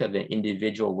could think of an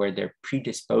individual where their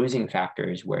predisposing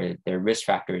factors, where their risk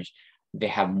factors, they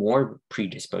have more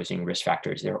predisposing risk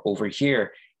factors, they're over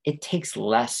here, it takes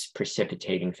less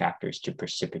precipitating factors to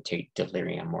precipitate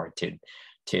delirium or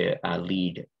to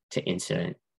lead to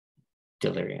incident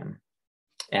delirium.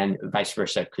 And vice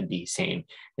versa could be same,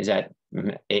 is that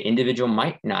an individual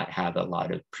might not have a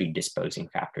lot of predisposing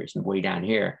factors way down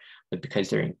here, but because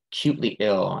they're acutely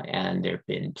ill and they've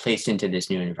been placed into this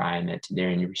new environment,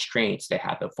 they're in restraints, they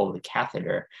have a Foley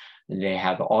catheter, they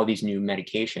have all these new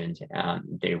medications,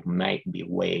 they might be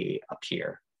way up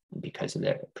here because of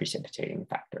the precipitating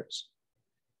factors.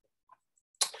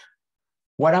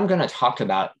 What I'm going to talk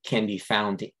about can be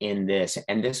found in this,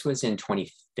 and this was in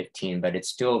 2015, but it's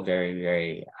still very,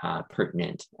 very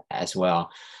pertinent as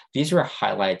well. These were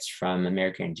highlights from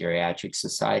American Geriatric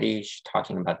Society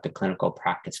talking about the clinical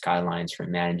practice guidelines for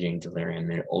managing delirium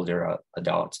in older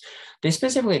adults. They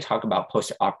specifically talk about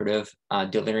postoperative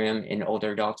delirium in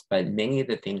older adults, but many of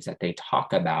the things that they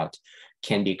talk about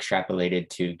can be extrapolated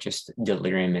to just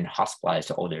delirium in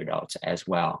hospitalized older adults as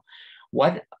well.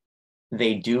 What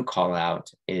they do call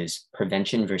out is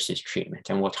prevention versus treatment.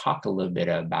 And we'll talk a little bit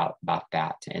about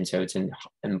that. And so it's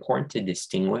important to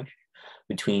distinguish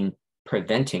between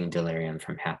preventing delirium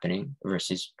from happening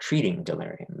versus treating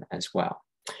delirium as well.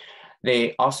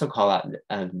 They also call out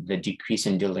the decrease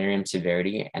in delirium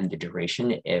severity and the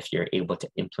duration if you're able to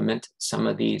implement some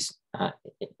of these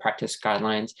practice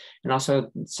guidelines, and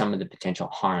also some of the potential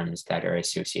harms that are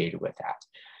associated with that.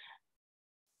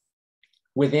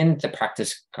 Within the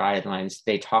practice guidelines,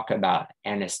 they talk about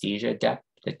anesthesia depth,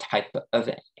 the type of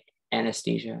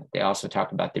anesthesia. They also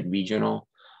talk about the regional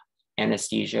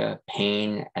anesthesia,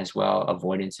 pain, as well,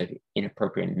 avoidance of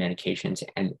inappropriate medications,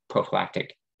 and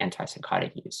prophylactic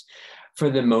antipsychotic use. For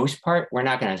the most part, we're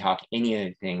not going to talk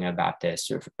anything about this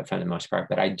for the most part,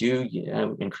 but I do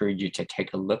encourage you to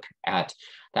take a look at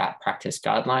that practice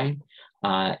guideline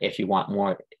if you want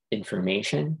more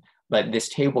information. But this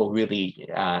table really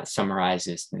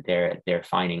summarizes their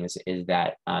findings, is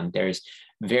that there's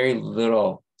very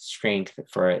little strength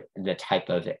for the type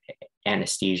of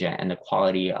anesthesia, and the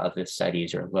quality of the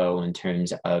studies are low in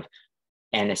terms of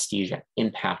anesthesia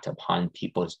impact upon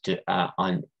people's,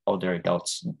 on older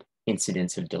adults'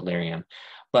 incidence of delirium.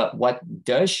 But what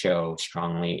does show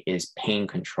strongly is pain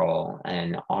control,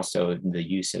 and also the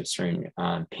use of certain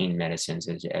pain medicines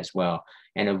as well,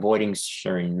 and avoiding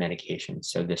certain medications.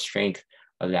 So the strength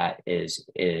of that is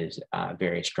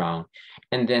very strong.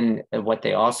 And then what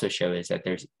they also show is that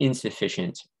there's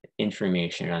insufficient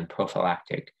information on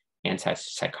prophylactic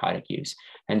antipsychotic use.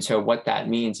 And so what that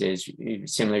means is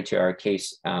similar to our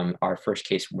case, our first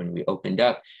case when we opened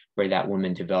up, where that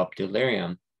woman developed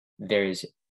delirium. There's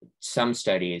some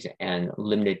studies and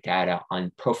limited data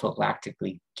on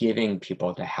prophylactically giving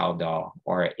people the Haldol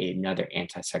or another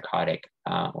antipsychotic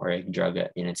or a drug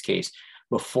in its case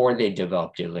before they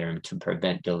develop delirium to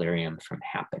prevent delirium from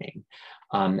happening.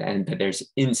 But there's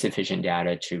insufficient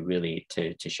data to really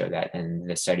to show that, and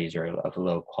the studies are of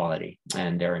low quality,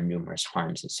 and there are numerous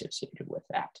harms associated with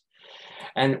that.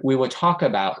 And we will talk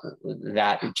about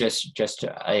that just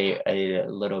a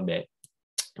little bit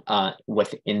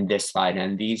within this slide,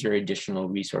 and these are additional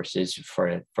resources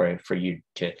for you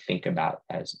to think about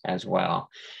as well.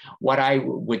 What I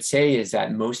would say is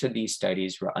that most of these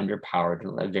studies were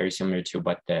underpowered, very similar to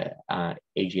what the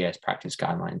AGS practice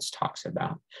guidelines talks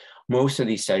about. Most of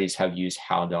these studies have used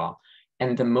Haldol,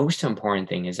 and the most important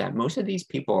thing is that most of these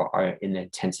people are in the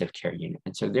intensive care unit,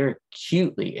 and so they're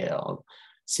acutely ill,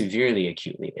 severely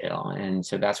acutely ill, and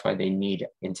so that's why they need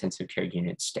intensive care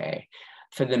unit stay.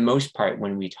 For the most part,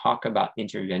 when we talk about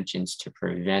interventions to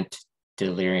prevent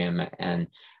delirium, and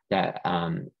that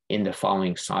in the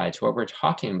following slides, what we're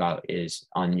talking about is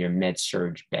on your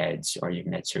med-surg beds or your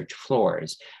med-surg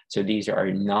floors. So these are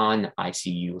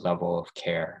non-ICU level of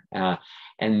care.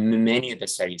 And many of the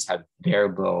studies have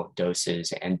variable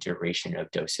doses and duration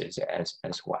of doses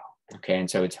as well. Okay,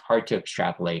 and so it's hard to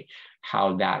extrapolate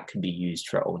how that could be used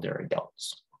for older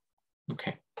adults.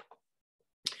 Okay.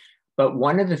 But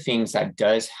one of the things that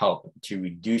does help to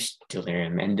reduce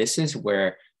delirium, and this is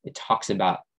where it talks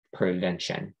about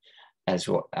prevention as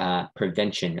well,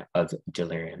 prevention of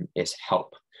delirium is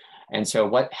HELP. And so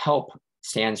what HELP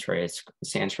stands for, it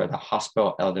stands for the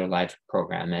Hospital Elder Life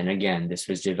Program. And again, this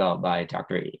was developed by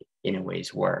Dr.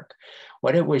 Inouye's work.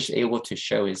 What it was able to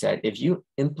show is that if you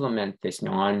implement this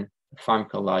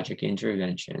non-pharmacologic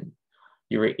intervention,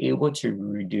 you were able to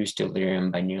reduce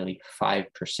delirium by nearly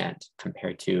 5%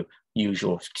 compared to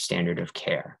usual standard of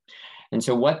care. And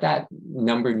so what that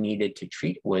number needed to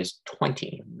treat was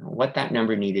 20. What that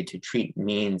number needed to treat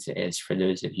means is, for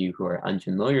those of you who are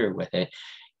unfamiliar with it,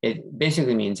 it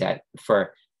basically means that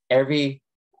for every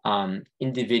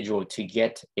individual to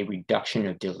get a reduction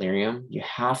of delirium, you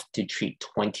have to treat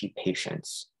 20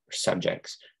 patients or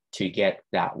subjects to get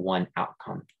that one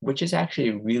outcome, which is actually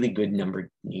a really good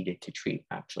number needed to treat,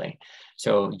 actually.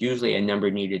 So usually a number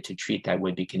needed to treat that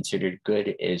would be considered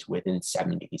good is within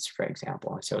 70s, for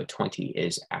example. So 20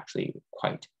 is actually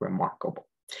quite remarkable.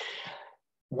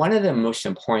 One of the most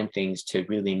important things to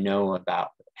really know about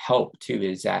HELP too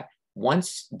is that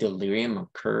once delirium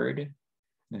occurred,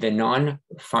 the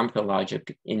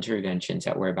non-pharmacologic interventions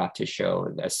that we're about to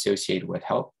show associated with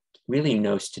HELP, really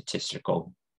no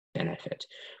statistical benefit.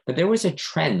 But there was a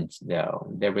trend, though.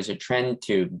 There was a trend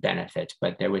to benefit,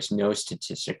 but there was no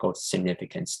statistical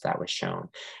significance that was shown.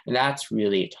 And that's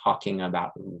really talking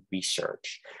about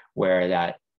research, where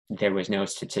that there was no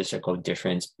statistical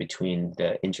difference between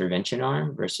the intervention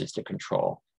arm versus the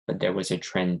control, but there was a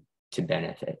trend to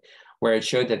benefit, where it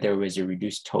showed that there was a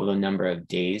reduced total number of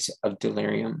days of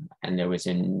delirium, and there was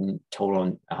a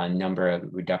total number of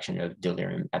reduction of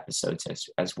delirium episodes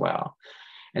as well.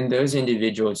 And those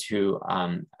individuals who,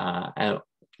 and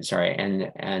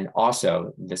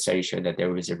also the study showed that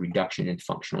there was a reduction in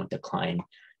functional decline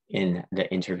in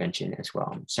the intervention as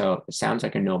well. So it sounds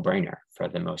like a no-brainer for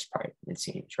the most part, it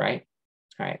seems, right?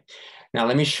 All right, now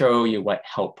let me show you what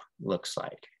HELP looks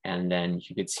like, and then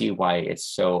you could see why it's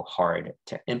so hard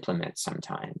to implement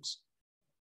sometimes.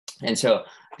 And so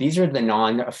these are the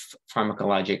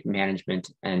non-pharmacologic management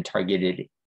and targeted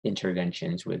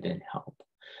interventions within HELP.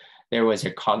 There was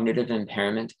a cognitive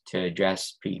impairment to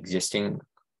address pre-existing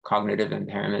cognitive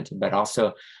impairment, but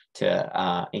also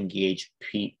to engage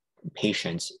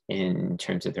patients in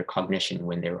terms of their cognition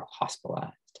when they were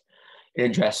hospitalized. It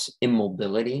addressed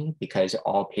immobility, because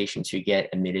all patients who get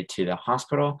admitted to the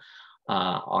hospital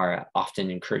are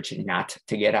often encouraged not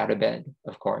to get out of bed,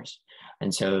 of course.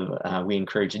 And so we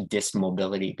encourage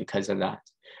dysmobility because of that.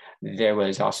 There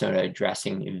was also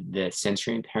addressing the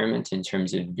sensory impairment in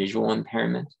terms of visual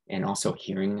impairment and also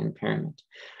hearing impairment.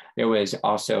 There was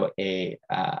also a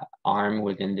arm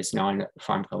within this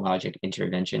non-pharmacologic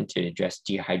intervention to address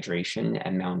dehydration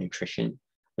and malnutrition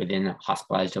within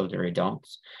hospitalized older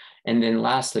adults. And then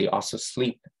lastly, also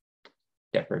sleep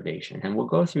deprivation. And we'll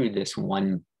go through this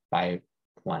one by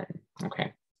one,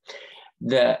 okay?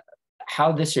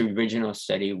 How this original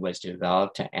study was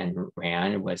developed and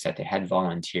ran was that they had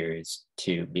volunteers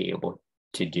to be able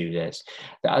to do this.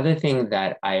 The other thing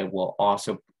that I will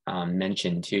also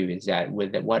mention too is that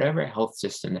with whatever health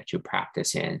system that you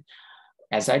practice in,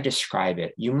 as I describe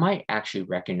it, you might actually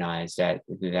recognize that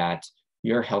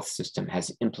your health system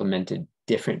has implemented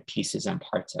different pieces and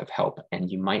parts of help,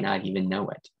 and you might not even know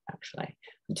it actually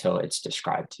until it's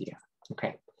described to you.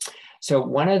 Okay. So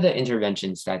one of the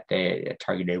interventions that they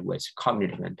targeted was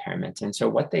cognitive impairment. And so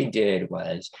what they did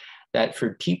was that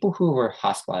for people who were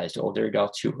hospitalized, older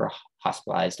adults who were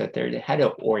hospitalized, that they had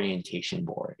an orientation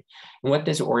board. And what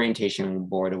this orientation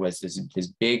board was, this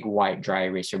big white dry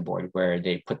eraser board where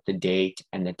they put the date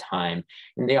and the time,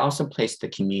 and they also placed the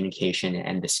communication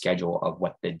and the schedule of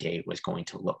what the day was going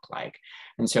to look like.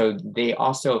 And so they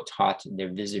also taught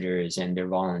their visitors and their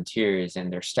volunteers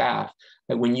and their staff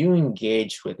that when you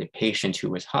engaged with a patient who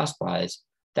was hospitalized,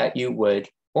 that you would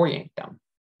orient them.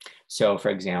 So for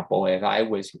example, if I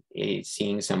was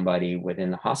seeing somebody within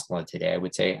the hospital today, I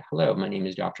would say, hello, my name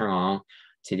is Dr. Ong.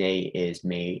 Today is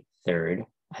May 3rd,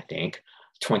 I think,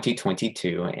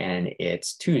 2022, and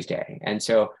it's Tuesday. And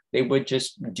so they would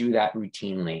just do that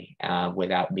routinely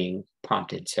without being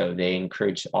prompted. So they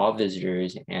encouraged all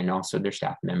visitors and also their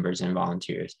staff members and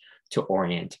volunteers to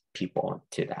orient people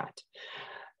to that.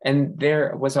 And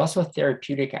there was also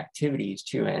therapeutic activities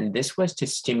too. And this was to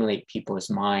stimulate people's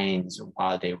minds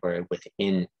while they were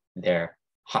within their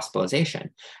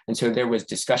hospitalization. And so there was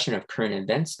discussion of current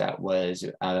events that was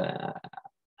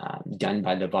done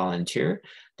by the volunteer.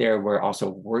 There were also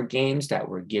word games that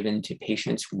were given to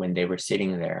patients when they were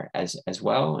sitting there as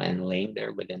well and laying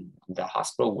there within the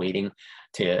hospital waiting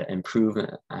to improve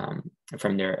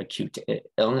from their acute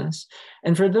illness.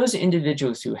 And for those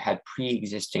individuals who had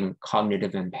pre-existing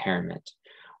cognitive impairment,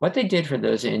 what they did for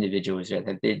those individuals is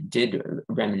that they did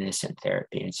reminiscent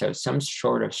therapy. And so some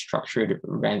sort of structured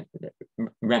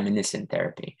reminiscent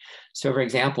therapy. So for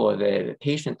example, if a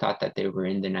patient thought that they were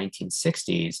in the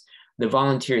 1960s, the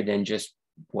volunteer then just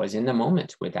was in the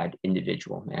moment with that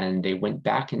individual and they went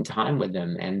back in time with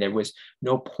them. And there was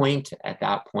no point at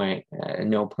that point,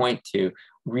 no point to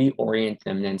reorient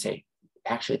them and say,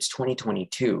 actually it's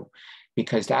 2022,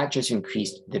 because that just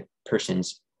increased the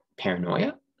person's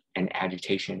paranoia and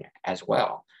agitation as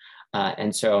well.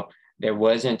 And so there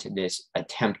wasn't this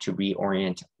attempt to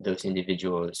reorient those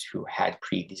individuals who had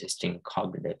pre-existing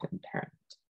cognitive impairment.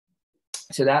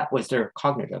 So that was their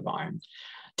cognitive arm.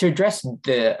 To address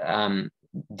the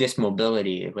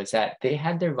dismobility, it was that they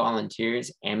had their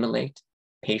volunteers ambulate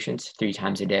patients 3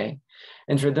 times a day.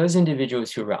 And for those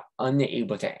individuals who were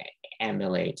unable to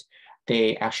ambulate,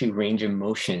 they actually range of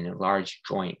motion large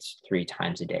joints 3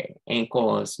 times a day: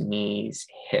 ankles, knees,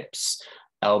 hips,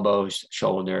 elbows,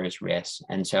 shoulders, wrists.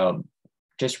 And so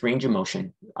just range of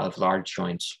motion of large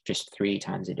joints just 3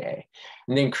 times a day.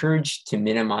 And they encourage to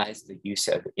minimize the use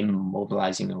of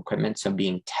immobilizing equipment. So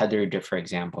being tethered, for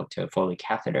example, to a Foley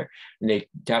catheter, and they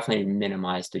definitely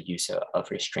minimize the use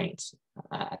of restraints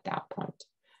at that point.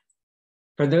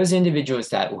 For those individuals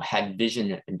that had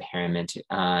vision impairment,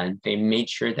 they made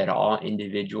sure that all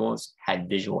individuals had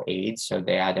visual aids. So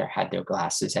they either had their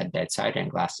glasses at bedside and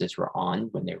glasses were on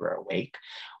when they were awake,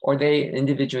 or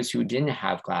individuals who didn't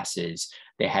have glasses,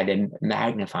 they had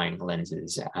magnifying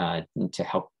lenses to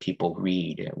help people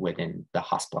read within the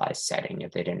hospitalized setting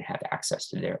if they didn't have access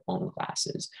to their own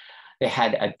glasses. They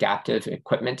had adaptive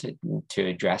equipment to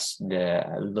address the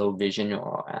low vision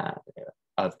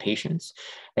of patients.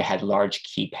 They had large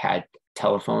keypad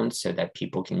telephones so that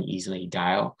people can easily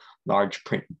dial, large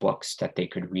print books that they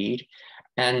could read.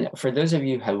 And for those of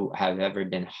you who have ever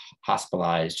been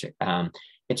hospitalized,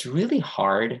 it's really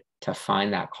hard to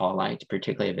find that call light,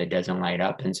 particularly if it doesn't light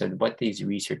up. And so what these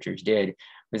researchers did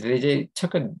was they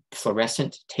took a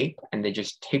fluorescent tape and they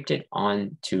just taped it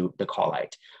onto the call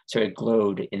light. So it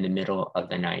glowed in the middle of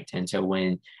the night. And so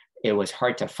when it was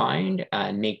hard to find,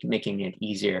 making it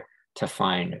easier to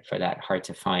find for that hard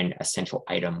to find essential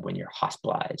item when you're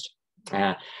hospitalized.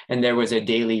 And there was a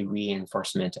daily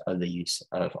reinforcement of the use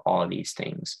of all of these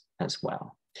things as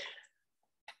well.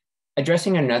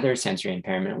 Addressing another sensory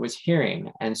impairment was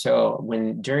hearing. And so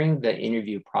during the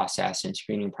interview process and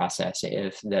screening process,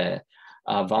 if the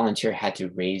volunteer had to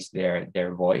raise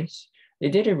their voice, they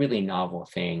did a really novel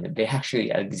thing. They actually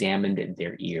examined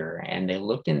their ear and they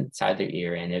looked inside their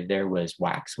ear, and if there was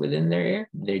wax within their ear,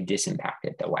 they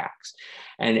disimpacted the wax.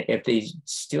 And if they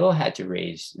still had to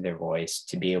raise their voice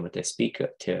to be able to speak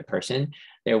to a person,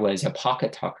 there was a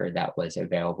pocket talker that was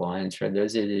available. And for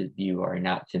those of you who are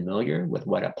not familiar with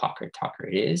what a pocket talker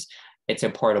is, it's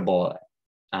a portable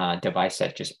device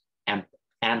that just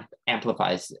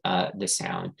amplifies the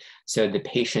sound. So the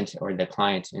patient or the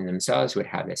client in themselves would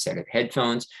have a set of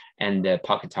headphones, and the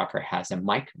pocket talker has a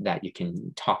mic that you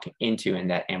can talk into,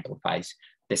 and that amplifies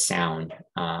the sound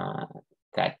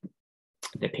that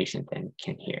the patient then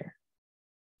can hear.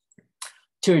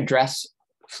 To address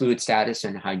fluid status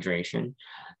and hydration,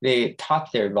 they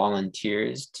taught their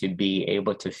volunteers to be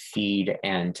able to feed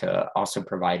and to also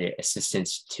provide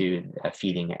assistance to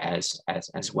feeding as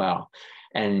well.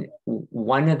 And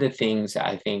one of the things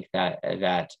I think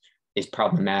that is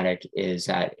problematic is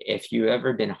that if you've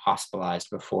ever been hospitalized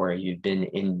before, you've been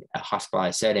in a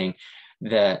hospitalized setting,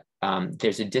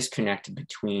 there's a disconnect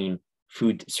between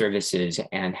food services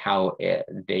and how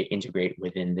they integrate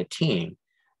within the team,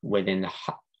 within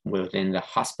the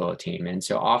hospital team. And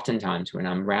so oftentimes when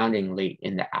I'm rounding late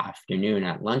in the afternoon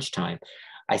at lunchtime,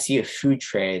 I see a food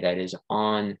tray that is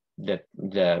on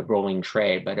the rolling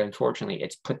tray, but unfortunately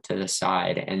it's put to the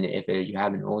side. And if you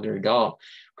have an older adult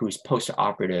who's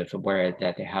post-operative, where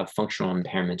that they have functional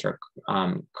impairment or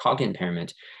cog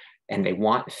impairment, and they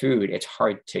want food, it's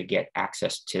hard to get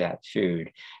access to that food.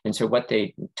 And so what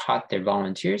they taught their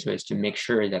volunteers was to make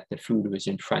sure that the food was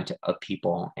in front of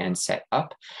people and set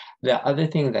up. The other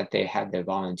thing that they had their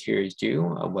volunteers do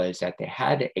was that they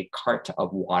had a cart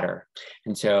of water.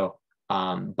 And so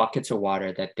buckets of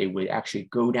water that they would actually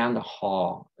go down the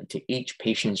hall to each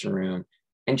patient's room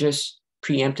and just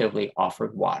preemptively offer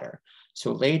water.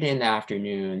 So late in the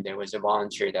afternoon, there was a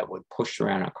volunteer that would push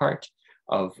around a cart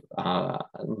of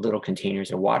little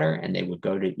containers of water, and they would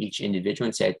go to each individual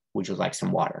and say, would you like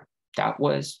some water? That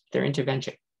was their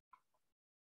intervention.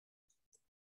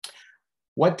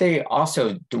 What they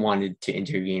also wanted to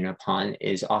intervene upon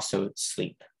is also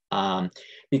sleep.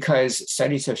 Because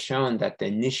studies have shown that the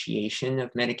initiation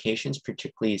of medications,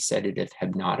 particularly sedative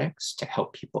hypnotics to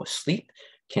help people sleep,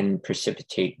 can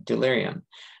precipitate delirium.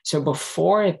 So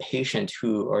before a patient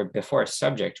before a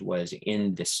subject was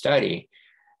in the study,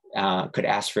 could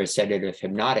ask for a sedative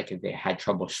hypnotic if they had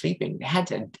trouble sleeping, they had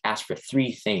to ask for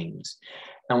 3 things.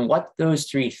 And what those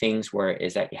 3 things were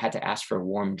is that you had to ask for a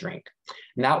warm drink.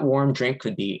 And that warm drink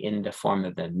could be in the form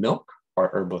of the milk or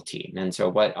herbal tea. And so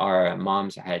what our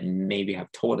moms had maybe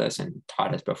have told us and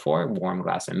taught us before, warm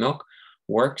glass of milk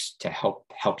works to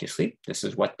help you sleep. This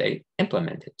is what they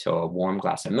implemented. So a warm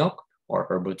glass of milk or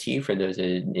herbal tea for those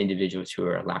individuals who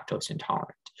are lactose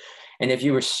intolerant. And if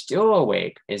you were still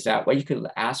awake, is that what you could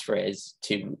ask for is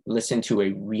to listen to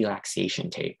a relaxation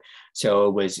tape. So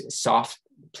it was soft,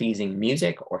 pleasing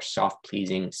music or soft,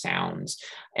 pleasing sounds.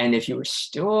 And if you were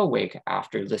still awake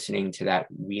after listening to that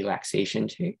relaxation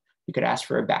tape, you could ask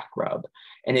for a back rub.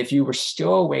 And if you were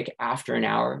still awake after an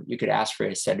hour, you could ask for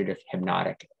a sedative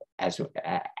hypnotic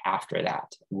after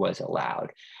that was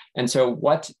allowed. And so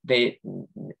what they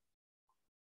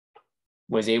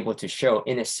was able to show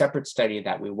in a separate study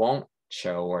that we won't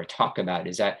show or talk about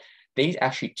is that they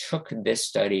actually took this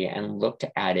study and looked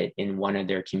at it in one of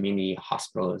their community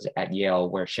hospitals at Yale,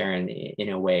 where Sharon, in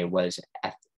a way, was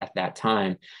at that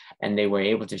time. And they were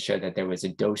able to show that there was a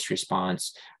dose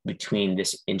response between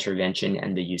this intervention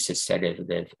and the use of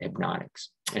sedative hypnotics.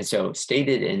 And so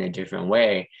stated in a different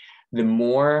way, the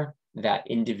more that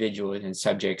individuals and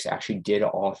subjects actually did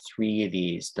all 3 of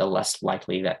these, the less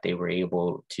likely that they were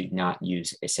able to not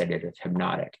use a sedative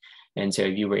hypnotic. And so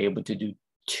if you were able to do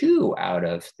 2 out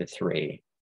of the 3,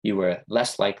 you were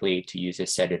less likely to use a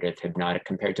sedative hypnotic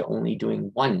compared to only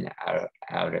doing 1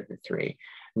 out of the 3.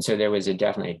 And so there was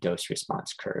definitely a dose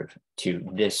response curve to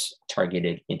this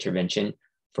targeted intervention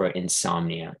for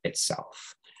insomnia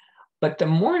itself. But the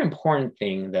more important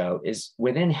thing, though, is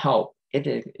within HELP,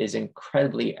 it is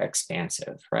incredibly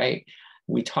expansive, right?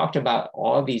 We talked about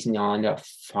all these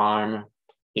non-pharm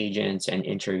agents and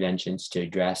interventions to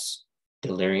address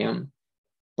delirium,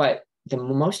 but the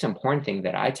most important thing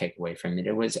that I take away from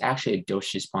it was actually a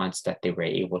dose response that they were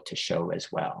able to show as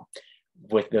well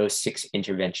with those 6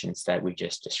 interventions that we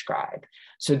just described.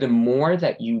 So the more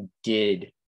that you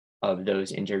did of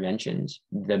those interventions,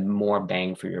 the more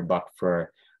bang for your buck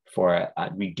for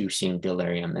reducing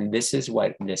delirium. And this is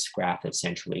what this graph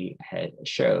essentially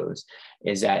shows,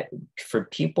 is that for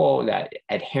people that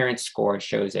adherence score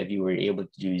shows that you were able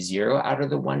to do 0 out of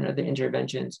the 1 of the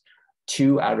interventions,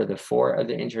 2 out of the 4 of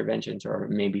the interventions, or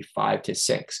maybe 5 to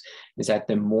 6, is that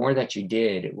the more that you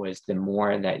did was the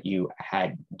more that you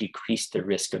had decreased the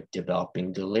risk of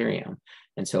developing delirium.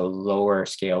 And so lower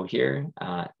scale here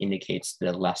indicates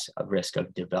the less risk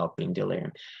of developing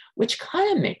delirium, which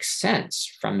kind of makes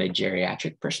sense from a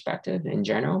geriatric perspective in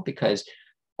general, because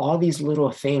all these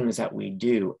little things that we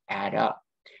do add up,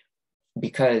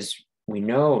 because we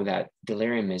know that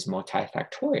delirium is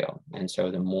multifactorial. And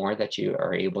so the more that you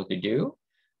are able to do,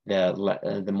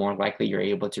 the more likely you're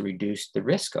able to reduce the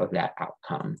risk of that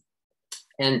outcome.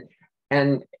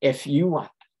 And if you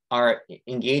are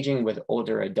engaging with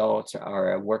older adults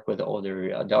or work with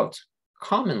older adults,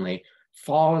 commonly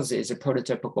falls is a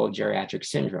prototypical geriatric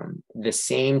syndrome. The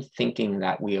same thinking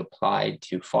that we applied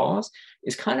to falls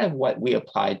is kind of what we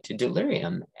applied to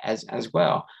delirium as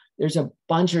well. There's a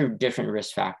bunch of different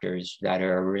risk factors that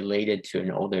are related to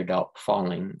an older adult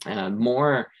falling,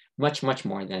 much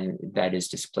more than that is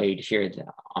displayed here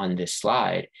on this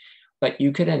slide. But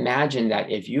you could imagine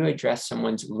that if you address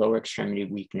someone's lower extremity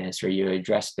weakness, or you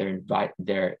address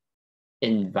their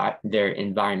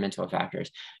environmental factors,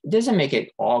 it doesn't make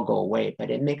it all go away, but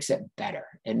it makes it better.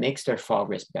 It makes their fall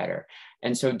risk better.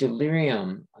 And so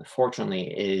delirium,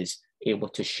 unfortunately, is able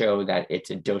to show that it's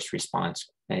a dose response.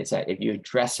 And it's that if you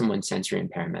address someone's sensory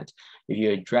impairment, if you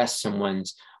address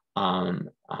someone's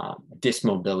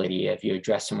dysmobility, if you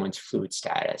address someone's fluid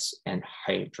status and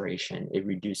hydration, it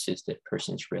reduces the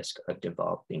person's risk of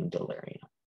developing delirium.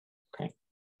 Okay.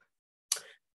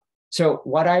 So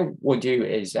what I will do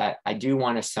is that I do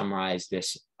want to summarize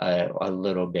this a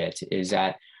little bit, is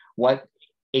that what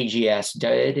AGS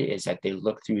did is that they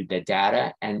looked through the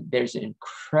data, and there's an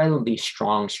incredibly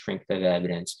strong strength of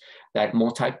evidence that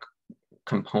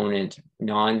multi-component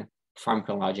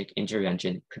non-pharmacologic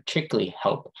intervention, particularly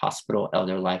HELP Hospital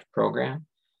Elder Life Program,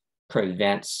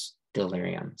 prevents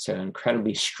delirium. So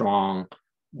incredibly strong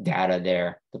data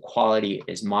there. The quality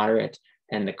is moderate,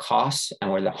 and the costs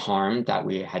or the harm that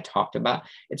we had talked about,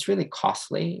 it's really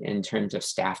costly in terms of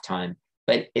staff time,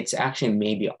 but it's actually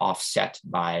maybe offset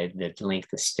by the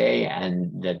length of stay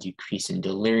and the decrease in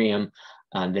delirium,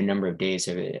 the number of days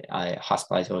of a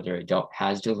hospitalized older adult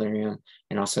has delirium,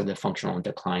 and also the functional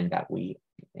decline that we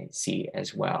see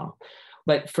as well.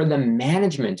 But for the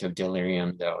management of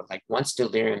delirium, though, like once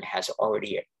delirium has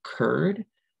already occurred,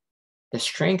 the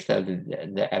strength of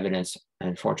the evidence,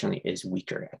 unfortunately, is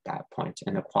weaker at that point,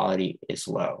 and the quality is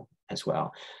low as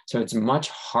well. So it's much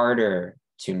harder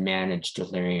to manage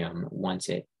delirium once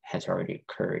it has already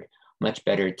occurred. Much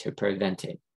better to prevent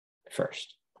it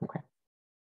first. Okay.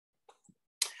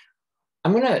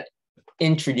 I'm going to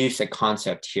introduce a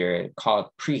concept here called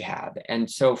prehab. And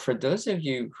so for those of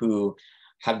you who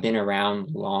have been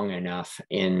around long enough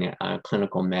in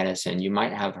clinical medicine, you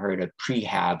might have heard of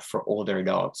prehab for older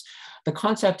adults. The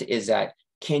concept is that,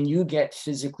 can you get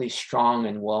physically strong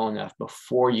and well enough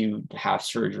before you have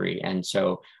surgery? And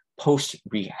so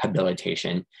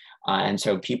post-rehabilitation. And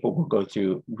so people will go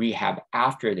through rehab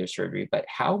after their surgery, but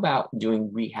how about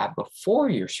doing rehab before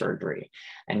your surgery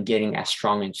and getting as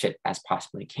strong and fit as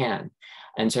possibly can?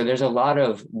 And so there's a lot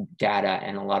of data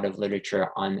and a lot of literature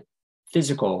on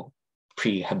physical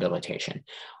prehabilitation.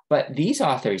 But these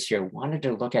authors here wanted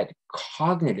to look at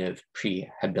cognitive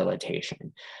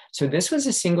prehabilitation. So this was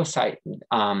a single site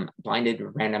blinded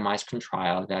randomized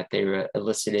trial that they were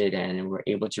elicited and were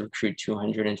able to recruit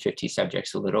 250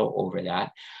 subjects, a little over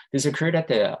that. This occurred at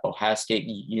the Ohio State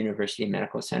University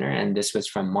Medical Center, and this was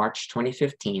from March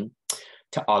 2015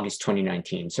 to August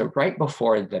 2019. So right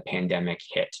before the pandemic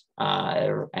hit.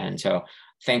 And so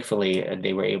thankfully,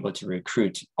 they were able to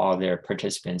recruit all their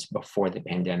participants before the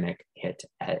pandemic hit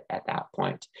at that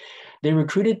point. They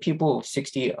recruited people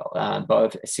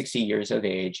above 60 years of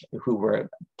age who were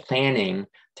planning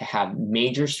to have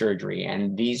major surgery.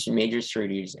 And these major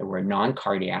surgeries were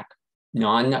non-cardiac,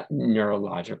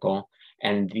 non-neurological,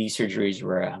 and these surgeries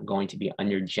were going to be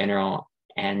under general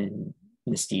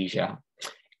anesthesia.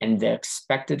 And the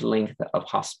expected length of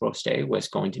hospital stay was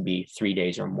going to be 3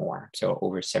 days or more, so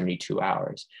over 72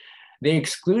 hours. They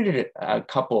excluded a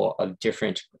couple of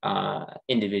different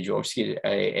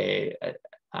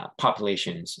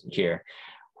populations here.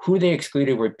 Who they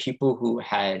excluded were people who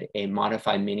had a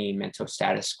modified mini mental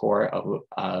status score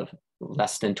of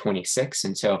less than 26.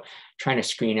 And so trying to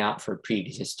screen out for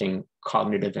pre-existing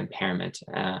cognitive impairment.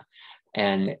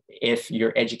 And if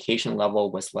your education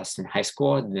level was less than high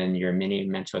school, then your mini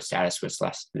mental status was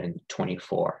less than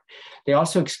 24. They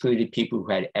also excluded people who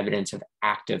had evidence of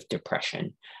active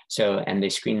depression. So, and they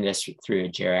screened this through a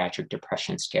geriatric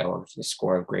depression scale of a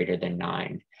score of greater than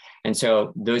 9. And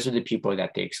so those are the people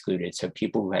that they excluded. So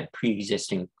people who had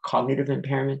pre-existing cognitive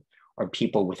impairment or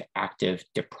people with active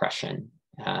depression.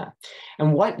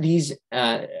 And what these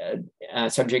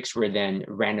subjects were then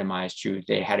randomized to,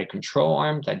 they had a control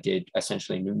arm that did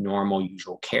essentially normal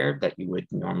usual care that you would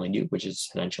normally do, which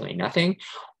is essentially nothing,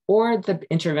 or the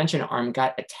intervention arm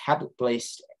got a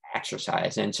tablet-based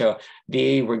exercise. And so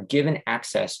they were given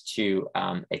access to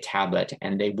a tablet,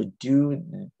 and they would do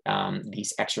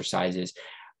these exercises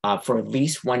for at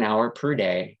least 1 hour per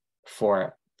day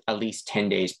for at least 10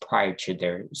 days prior to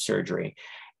their surgery.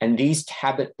 And these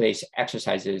tablet-based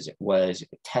exercises was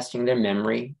testing their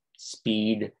memory,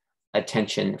 speed,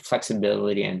 attention,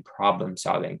 flexibility, and problem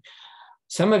solving.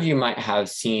 Some of you might have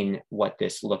seen what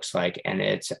this looks like, and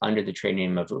it's under the trade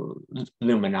name of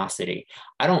Luminosity.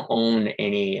 I don't own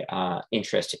any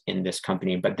interest in this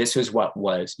company, but this was what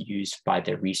was used by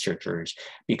the researchers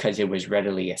because it was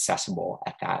readily accessible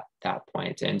at that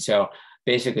point. And so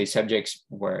basically subjects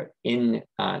were in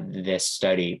this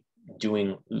study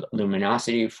doing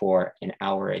luminosity for an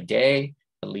hour a day,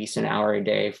 at least an hour a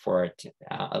day for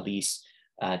at least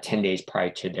 10 days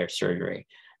prior to their surgery.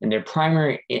 And their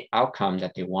primary outcome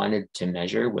that they wanted to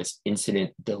measure was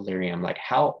incident delirium, like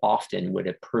how often would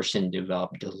a person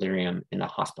develop delirium in a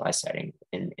hospitalized setting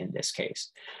in this case.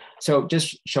 So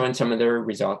just showing some of their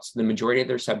results, the majority of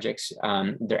their subjects,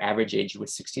 their average age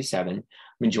was 67,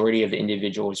 majority of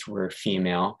individuals were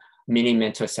female, mini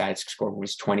mental status score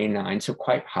was 29, so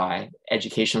quite high,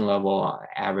 education level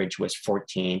average was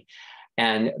 14.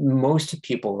 And most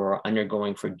people were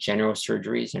undergoing for general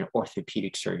surgeries and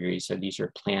orthopedic surgeries. So these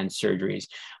are planned surgeries.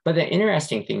 But the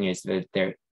interesting thing is that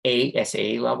their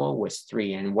ASA level was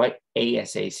 3. And what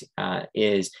ASA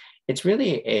is, it's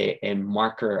really a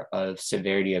marker of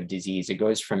severity of disease. It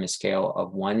goes from a scale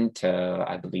of 1 to,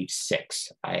 I believe,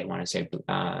 6. I want to say,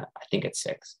 I think it's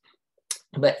 6.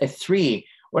 But a 3,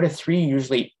 what a 3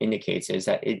 usually indicates is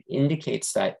that it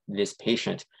indicates that this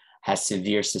patient has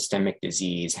severe systemic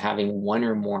disease, having 1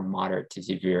 or more moderate to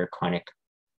severe chronic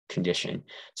condition.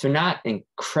 So not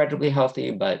incredibly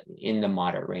healthy, but in the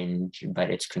moderate range,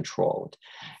 but it's controlled.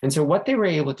 And so what they were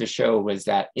able to show was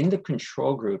that in the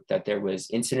control group that there was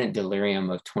incident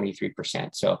delirium of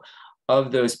 23%. So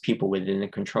of those people within the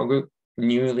control group,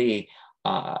 nearly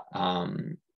a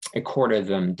quarter of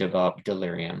them developed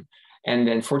delirium, and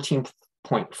then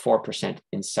 14.4%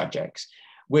 in subjects,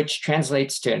 which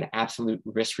translates to an absolute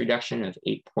risk reduction of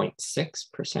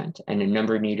 8.6% and a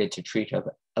number needed to treat of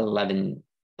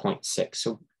 11.6,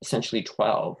 so essentially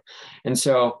 12. And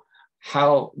so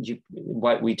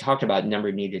what we talked about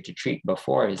number needed to treat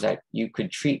before is that you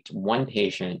could treat 12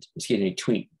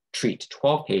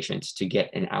 patients to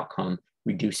get an outcome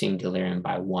reducing delirium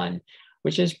by 1,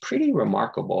 which is pretty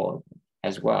remarkable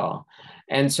as well.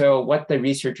 And so what the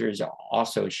researchers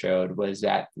also showed was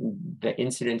that the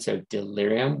incidence of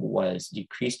delirium was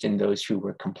decreased in those who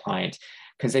were compliant,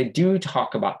 because they do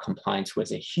talk about compliance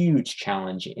was a huge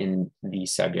challenge in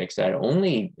these subjects, that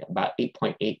only about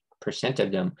 8.8%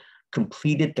 of them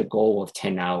completed the goal of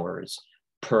 10 hours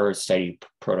per study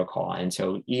protocol. And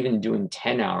so even doing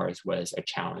 10 hours was a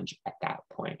challenge at that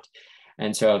point.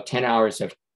 And so 10 hours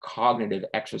of cognitive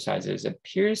exercises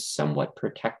appears somewhat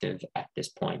protective at this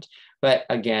point. But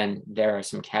again, there are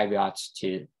some caveats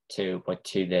to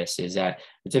this, is that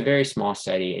it's a very small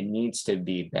study. It needs to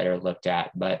be better looked at,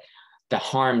 but the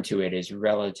harm to it is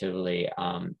relatively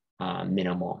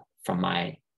minimal from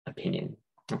my opinion.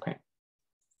 Okay.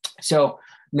 So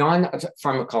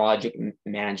non-pharmacologic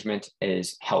management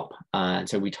is HELP.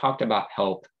 So we talked about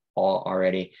HELP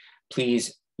already.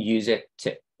 Please use it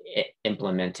to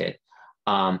implement it.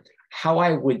 How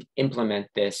I would implement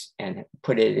this and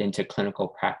put it into clinical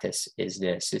practice is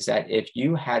that if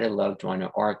you had a loved one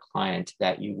or a client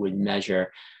that you would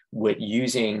measure with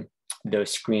using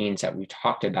those screens that we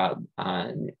talked about,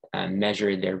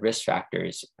 measure their risk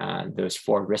factors, those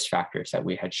 4 risk factors that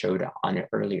we had showed on an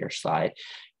earlier slide,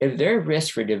 if their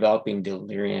risk for developing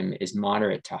delirium is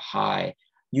moderate to high,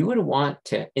 you would want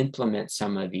to implement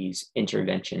some of these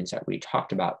interventions that we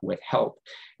talked about with HELP.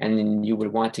 And then you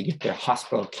would want to get their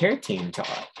hospital care team to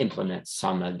implement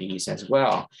some of these as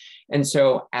well. And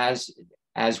so as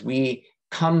we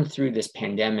come through this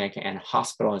pandemic and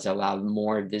hospitals allow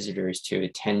more visitors to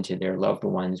attend to their loved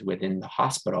ones within the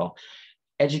hospital,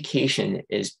 education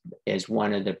is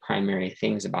one of the primary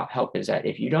things about HELP, is that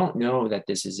if you don't know that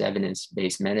this is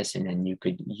evidence-based medicine and you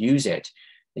could use it,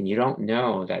 then you don't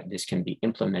know that this can be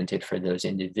implemented for those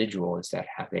individuals that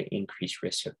have an increased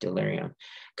risk of delirium.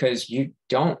 Because you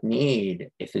don't need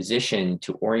a physician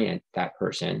to orient that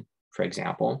person, for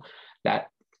example, that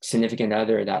significant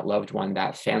other, that loved one,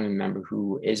 that family member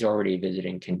who is already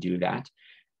visiting can do that.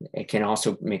 It can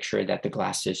also make sure that the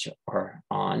glasses are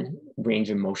on. Range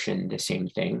of motion, the same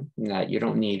thing, that you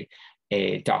don't need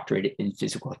a doctorate in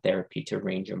physical therapy to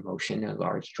range of motion at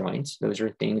large joints. Those are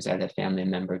things that a family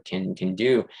member can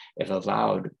do if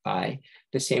allowed by.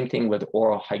 The same thing with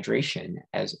oral hydration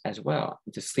as well.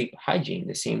 The sleep hygiene,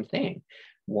 the same thing.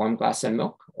 Warm glass of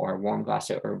milk or warm glass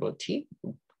of herbal tea,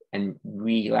 and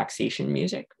relaxation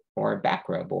music, or back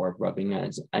rub, or rubbing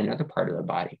as another part of the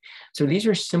body. So these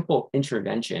are simple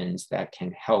interventions that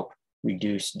can help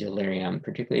reduce delirium,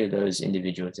 particularly those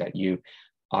individuals that you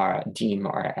deem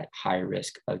are at high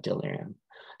risk of delirium.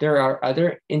 There are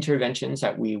other interventions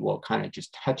that we will kind of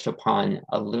just touch upon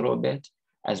a little bit.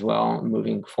 as well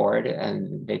moving forward.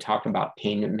 And they talk about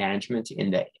pain management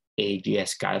in the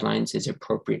AGS guidelines is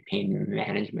appropriate pain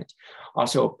management.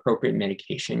 Also appropriate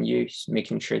medication use,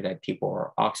 making sure that people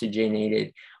are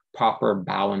oxygenated, proper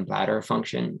bowel and bladder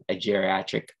function, a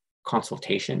geriatric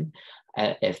consultation,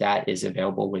 if that is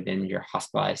available within your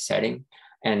hospitalized setting,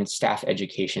 and staff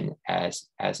education as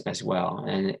well.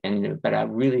 But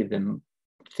really the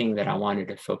thing that I wanted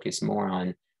to focus more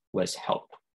on was help.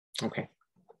 Okay.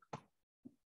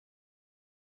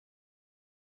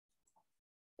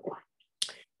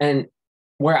 And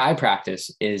where I practice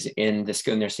is in the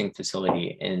skilled nursing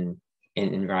facility in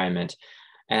environment.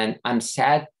 And I'm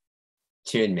sad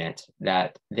to admit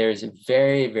that there's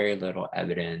very, very little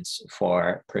evidence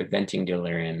for preventing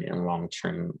delirium in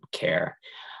long-term care.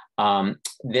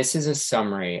 This is a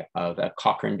summary of a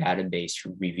Cochrane database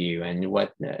review. And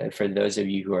what, for those of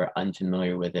you who are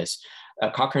unfamiliar with this,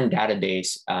 a Cochrane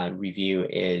database review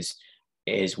is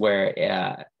where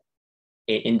an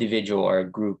individual or a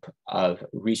group of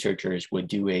researchers would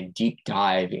do a deep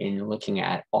dive in looking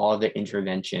at all the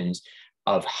interventions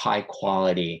of high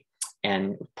quality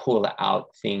and pull out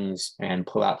things and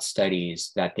pull out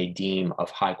studies that they deem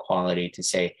of high quality to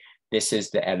say, this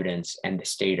is the evidence and the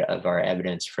state of our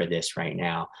evidence for this right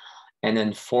now. And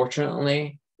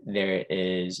unfortunately, there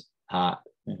is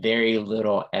very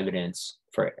little evidence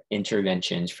for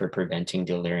interventions for preventing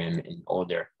delirium in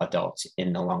older adults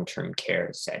in the long-term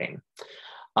care setting.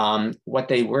 What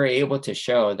they were able to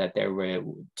show that there were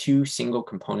 2 single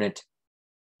component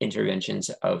interventions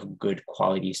of good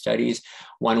quality studies.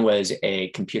 One was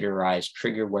a computerized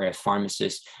trigger where a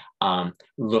pharmacist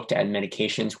looked at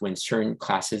medications when certain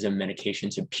classes of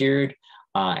medications appeared,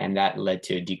 and that led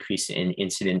to a decrease in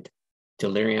incident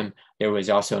delirium. There was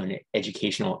also an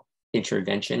educational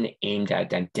intervention aimed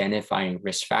at identifying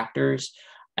risk factors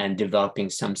and developing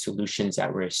some solutions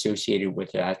that were associated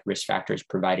with that risk factors,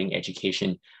 providing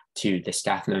education to the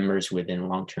staff members within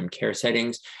long-term care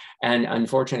settings. And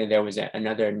unfortunately, there was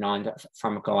another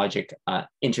non-pharmacologic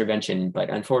intervention, but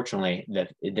unfortunately,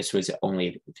 this was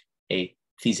only a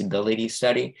feasibility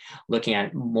study looking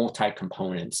at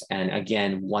multi-components. And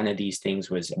again, one of these things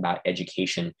was about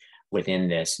education within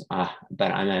this.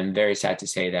 But I'm very sad to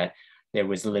say that there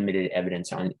was limited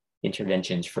evidence on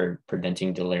interventions for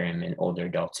preventing delirium in older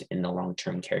adults in the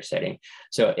long-term care setting.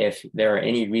 So if there are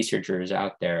any researchers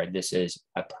out there, this is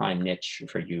a prime niche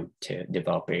for you to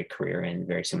develop a career in,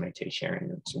 very similar to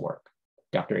Sharon's work,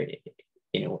 Dr.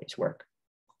 Inouye's work.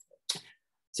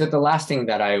 So the last thing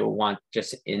that I want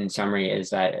just in summary is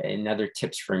that another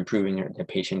tips for improving the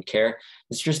patient care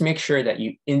is just make sure that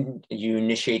you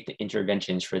initiate the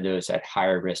interventions for those at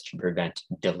higher risk to prevent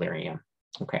delirium.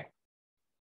 Okay.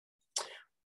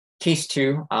 Case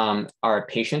 2, our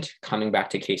patient, coming back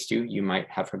to case 2, you might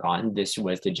have forgotten, this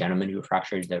was the gentleman who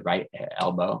fractured the right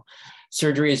elbow.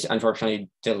 Surgery is unfortunately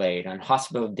delayed. On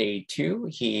hospital day 2,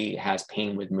 he has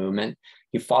pain with movement.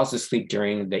 He falls asleep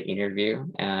during the interview,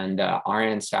 and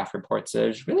RN staff reports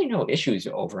there's really no issues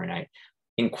overnight.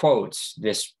 In quotes,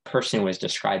 this person was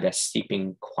described as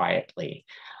sleeping quietly.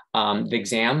 The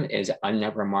exam is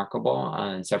unremarkable,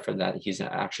 except for that he's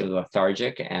actually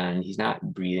lethargic and he's not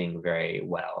breathing very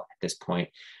well at this point.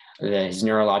 His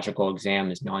neurological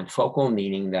exam is non-focal,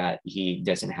 meaning that he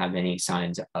doesn't have any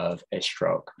signs of a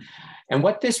stroke. And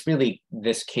what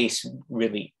this case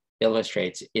really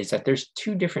illustrates is that there's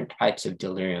 2 different types of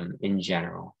delirium in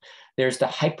general. There's the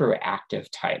hyperactive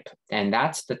type, and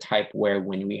that's the type where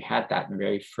when we had that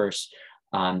very first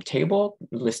table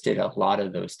listed a lot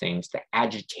of those things: the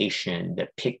agitation, the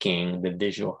picking, the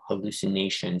visual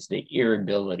hallucinations, the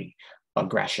irritability,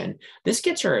 aggression. This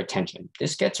gets our attention.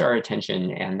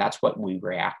 And that's what we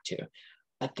react to.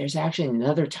 But there's actually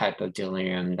another type of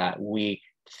delirium that we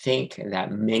think,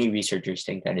 that many researchers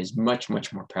think, that is much,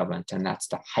 much more prevalent, and that's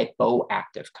the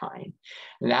hypoactive kind.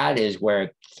 And that is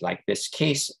where, like this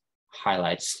case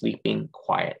highlights, sleeping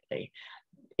quietly.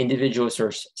 Individuals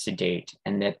are sedate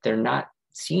and that they're not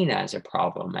seen as a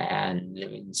problem,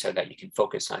 and so that you can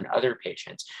focus on other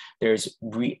patients. There's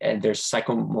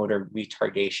psychomotor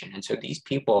retardation, and so these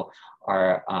people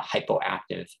are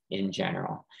hypoactive in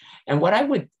general. And what I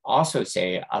would also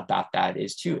say about that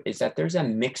is that there's a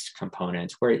mixed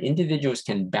component where individuals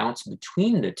can bounce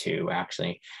between the 2,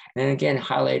 actually, and again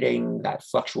highlighting that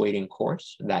fluctuating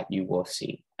course that you will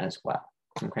see as well.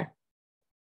 Okay.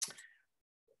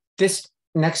 This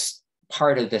next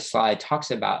part of this slide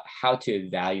talks about how to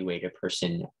evaluate a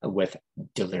person with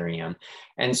delirium.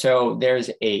 And so there's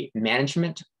a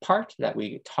management part that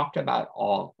we talked about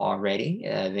already.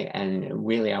 And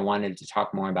really, I wanted to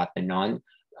talk more about the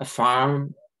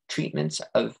non-pharm treatments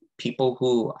of people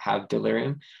who have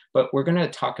delirium, but we're going to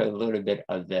talk a little bit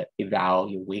of the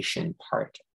evaluation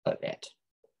part of it.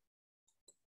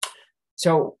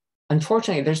 So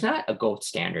unfortunately, there's not a gold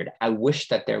standard. I wish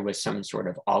that there was some sort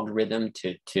of algorithm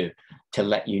to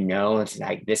let you know, it's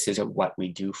like, this is what we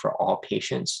do for all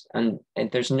patients. And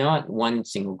there's not one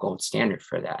single gold standard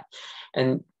for that.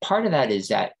 And part of that is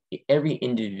that every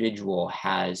individual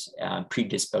has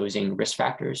predisposing risk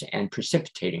factors and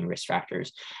precipitating risk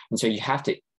factors. And so you have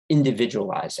to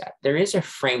individualize that. There is a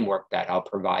framework that I'll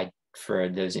provide for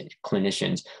those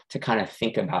clinicians to kind of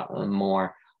think about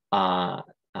more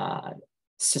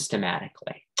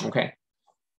systematically, okay?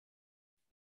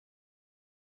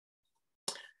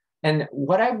 And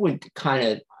what I would kind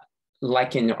of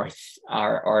liken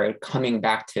or coming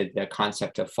back to the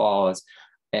concept of fall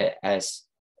as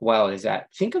well is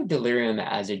that think of delirium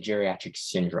as a geriatric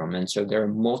syndrome. And so there are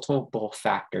multiple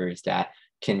factors that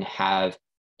can have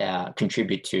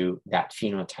contribute to that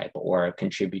phenotype or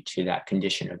contribute to that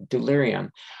condition of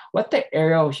delirium. What the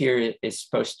arrow here is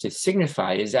supposed to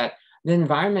signify is that the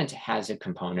environment has a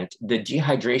component, the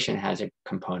dehydration has a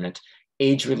component,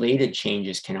 age-related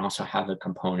changes can also have a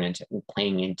component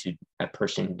playing into a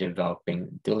person developing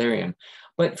delirium.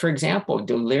 But for example,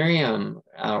 delirium,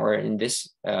 or in this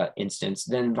instance,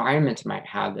 the environment might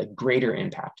have a greater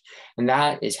impact. And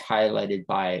that is highlighted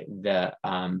by the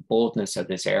boldness of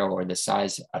this arrow or the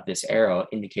size of this arrow,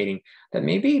 indicating that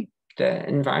maybe the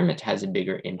environment has a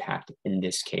bigger impact in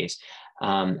this case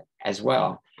as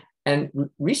well. And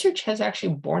research has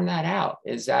actually borne that out,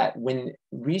 is that when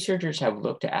researchers have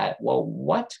looked at, well,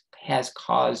 what has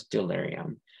caused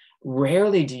delirium?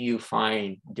 Rarely do you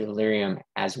find delirium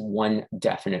as one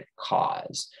definite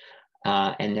cause,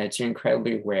 and that's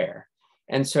incredibly rare.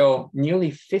 And so nearly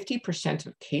 50%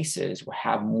 of cases will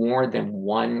have more than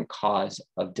one cause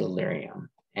of delirium.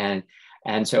 And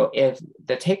so if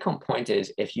the take-home point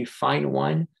is, if you find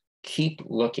one, keep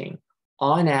looking.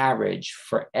 On average,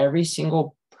 for every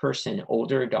single person,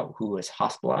 older adult who was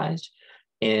hospitalized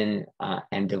and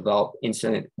developed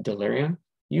incident delirium,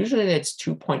 usually that's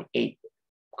 2.8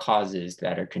 causes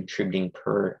that are contributing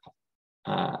per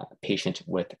patient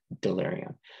with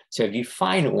delirium. So if you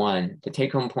find one, the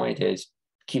take-home point is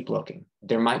keep looking.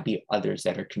 There might be others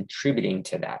that are contributing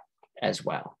to that as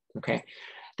well, okay?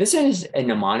 This is a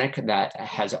mnemonic that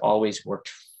has always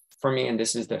worked for me, and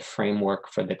this is the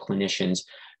framework for the clinicians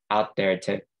out there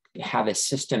to have a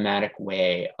systematic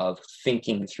way of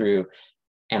thinking through,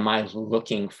 am I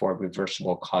looking for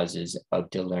reversible causes of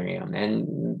delirium?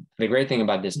 And the great thing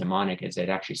about this mnemonic is it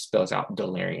actually spells out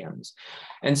deliriums.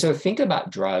 And so think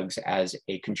about drugs as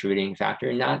a contributing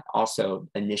factor, not also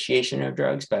initiation of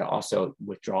drugs, but also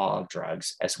withdrawal of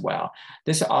drugs as well.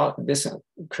 This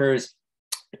occurs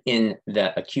in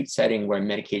the acute setting where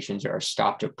medications are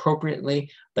stopped appropriately,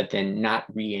 but then not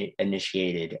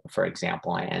reinitiated, for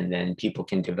example, and then people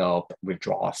can develop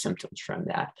withdrawal symptoms from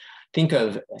that. Think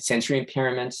of sensory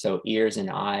impairments, so ears and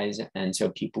eyes, and so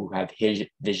people who have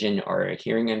vision or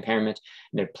hearing impairment,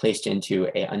 they're placed into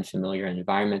an unfamiliar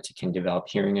environment, can develop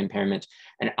hearing impairment,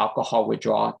 and alcohol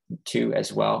withdrawal too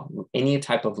as well. Any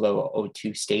type of low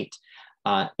O2 state.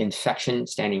 Infection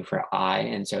standing for eye,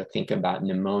 and so think about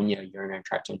pneumonia, urinary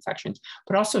tract infections,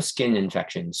 but also skin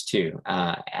infections too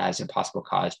as a possible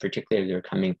cause, particularly if they're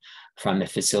coming from a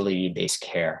facility-based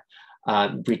care.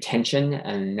 Retention,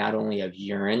 and not only of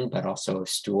urine, but also of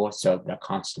stool, so the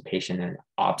constipation and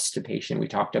obstipation we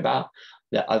talked about.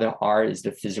 The other R is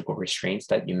the physical restraints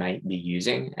that you might be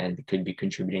using and could be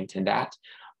contributing to that.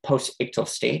 Post-ictal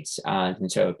states,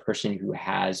 and so a person who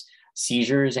has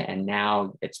seizures and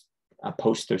now it's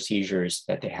post their seizures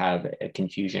that they have a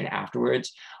confusion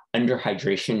afterwards.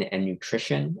 Underhydration and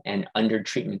nutrition and under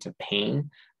treatment of pain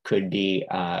could be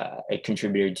a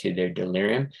contributor to their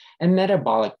delirium, and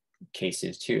metabolic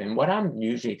cases too. And what I'm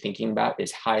usually thinking about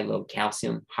is high-low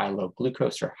calcium, high-low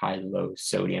glucose, or high-low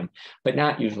sodium, but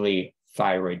not usually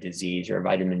thyroid disease or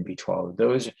vitamin B12.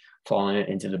 Those fall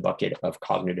into the bucket of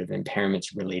cognitive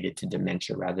impairments related to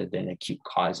dementia rather than acute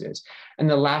causes. And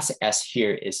the last S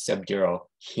here is subdural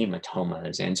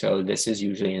hematomas. And so this is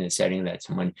usually in the setting that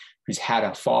someone who's had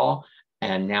a fall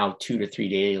and now 2 to 3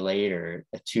 days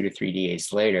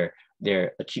later,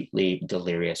 they're acutely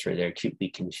delirious or they're acutely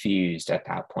confused at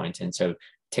that point. And so it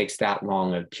takes that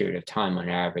long a period of time on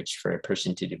average for a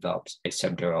person to develop a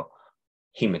subdural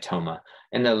hematoma.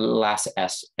 And the last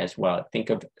S as well, think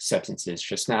of substances,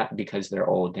 just not because they're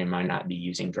old, they might not be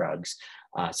using drugs.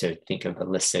 So think of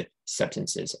illicit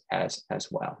substances as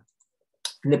well.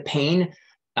 The pain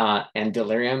and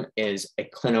delirium is a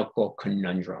clinical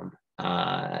conundrum.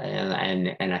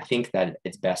 And I think that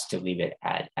it's best to leave it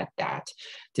at that,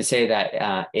 to say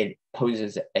that it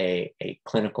poses a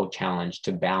clinical challenge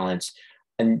to balance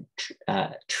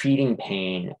treating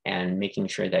pain and making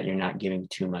sure that you're not giving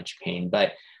too much pain.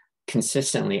 But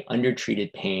consistently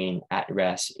undertreated pain at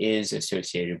rest is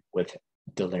associated with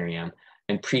delirium,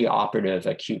 and preoperative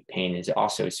acute pain is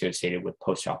also associated with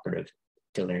postoperative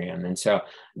delirium. And so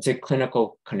it's a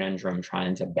clinical conundrum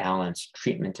trying to balance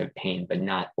treatment of pain, but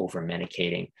not over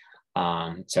medicating.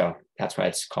 So that's why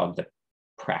it's called the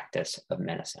practice of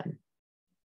medicine.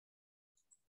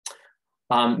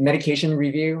 Medication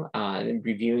review,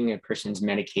 reviewing a person's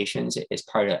medications is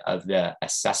part of the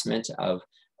assessment of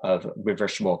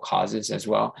reversible causes as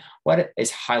well. What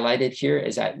is highlighted here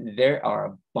is that there are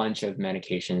a bunch of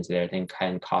medications that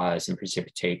can cause and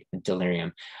precipitate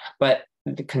delirium, but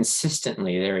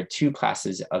consistently there are two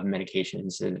classes of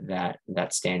medications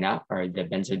that stand out, are the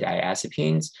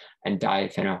benzodiazepines and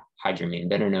diphenhydramine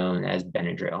that are known as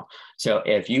Benadryl. So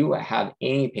if you have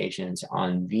any patients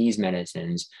on these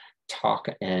medicines, talk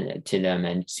to them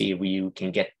and see if you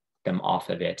can get them off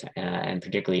of it, and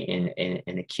particularly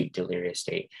in acute delirious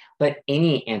state. But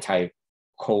any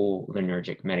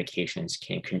anticholinergic medications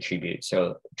can contribute.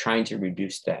 So trying to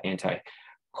reduce the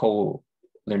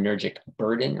anticholinergic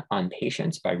burden on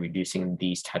patients by reducing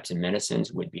these types of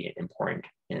medicines would be important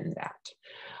in that.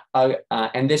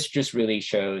 And this just really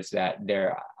shows that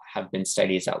there have been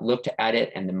studies that looked at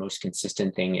it, and the most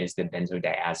consistent thing is the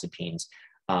benzodiazepines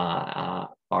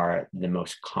are the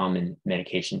most common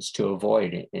medications to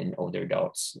avoid in older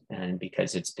adults, and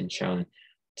because it's been shown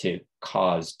to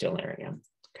cause delirium.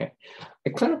 Okay, a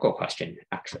clinical question,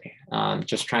 actually,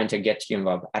 just trying to get you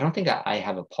involved. I don't think I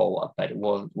have a poll up, but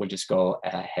we'll just go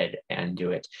ahead and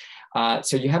do it.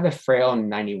 So you have a frail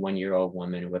 91-year-old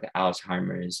woman with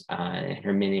Alzheimer's, and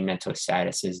her mini mental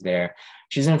status is there.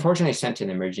 She's unfortunately sent to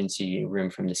the emergency room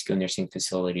from the skilled nursing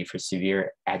facility for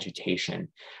severe agitation.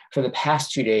 For the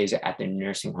past 2 days at the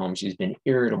nursing home, she's been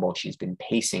irritable, she's been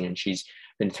pacing, and she's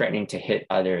been threatening to hit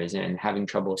others and having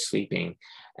trouble sleeping.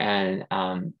 And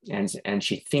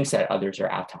she thinks that others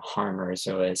are out to harm her,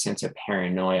 so a sense of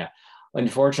paranoia.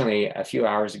 Unfortunately, a few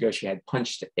hours ago, she had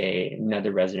punched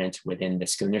another resident within the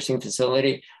skilled nursing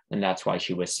facility, and that's why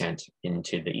she was sent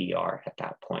into the ER at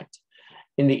that point.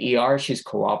 In the ER, she's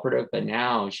cooperative, but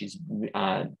now she's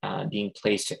being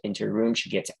placed into a room. She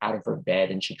gets out of her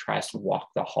bed and she tries to walk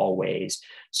the hallways,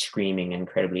 screaming,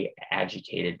 incredibly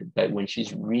agitated. But when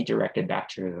she's redirected back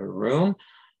to her room,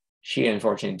 she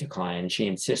unfortunately declines. She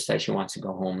insists that she wants to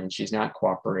go home, and she's not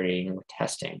cooperating with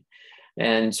testing.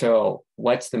 And so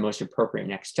what's the most appropriate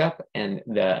next step? And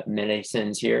the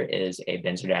medicines here is a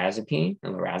benzodiazepine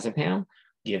and lorazepam.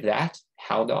 Give that,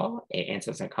 Haldol, an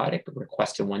antipsychotic,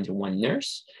 request a one-to-one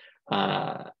nurse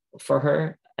for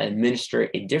her, administer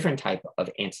a different type of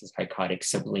antipsychotic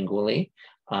sublingually,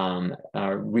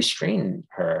 restrain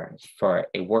her for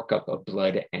a workup of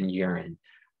blood and urine.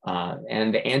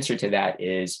 And the answer to that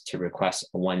is to request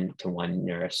a one-to-one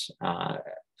nurse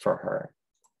for her,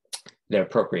 the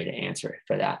appropriate answer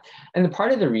for that. And the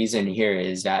part of the reason here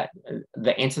is that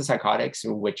the antipsychotics,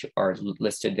 which are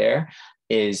listed there,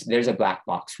 is there's a black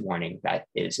box warning that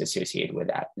is associated with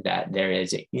that there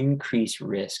is an increased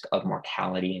risk of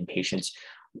mortality in patients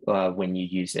when you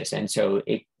use this. And so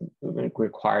it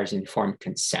requires informed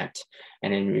consent,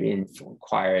 and it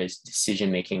requires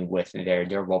decision-making with their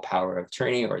durable power of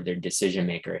attorney or their decision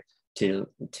maker to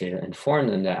inform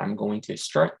them that I'm going to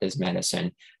start this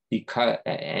medicine because,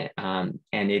 and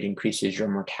it increases your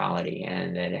mortality,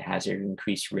 and that it has an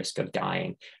increased risk of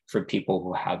dying for people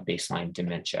who have baseline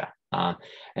dementia.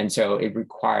 And so it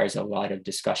requires a lot of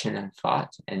discussion and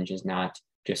thought, and just not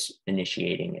just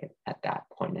initiating it at that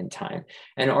point in time.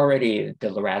 And already the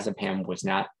lorazepam was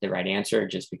not the right answer,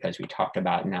 just because we talked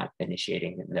about not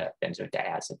initiating the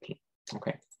benzodiazepine.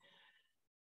 Okay.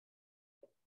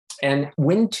 And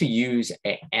when to use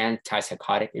an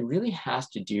antipsychotic, it really has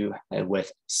to do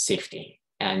with safety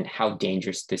and how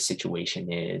dangerous this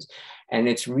situation is. And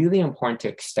it's really important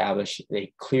to establish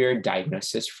a clear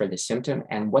diagnosis for the symptom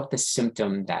and what the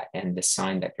symptom and the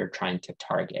sign that you're trying to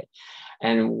target,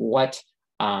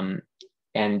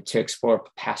 and to explore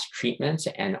past treatments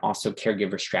and also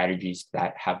caregiver strategies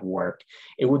that have worked.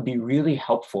 It would be really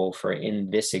helpful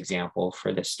in this example,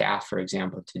 for the staff, for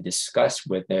example, to discuss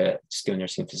with the skilled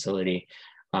nursing facility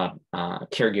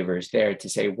caregivers there to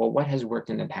say, well, what has worked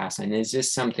in the past? And is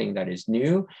this something that is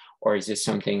new, or is this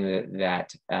something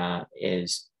that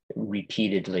is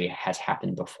repeatedly has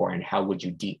happened before? And how would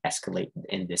you de-escalate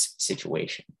in this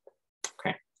situation?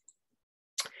 Okay.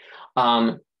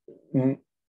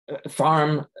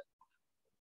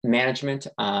 management,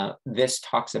 this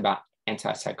talks about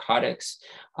antipsychotics.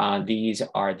 These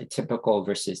are the typical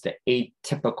versus the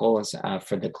atypicals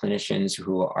for the clinicians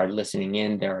who are listening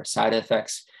in. There are side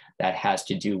effects that has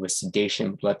to do with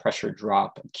sedation, blood pressure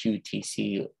drop,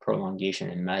 QTC prolongation,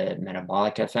 and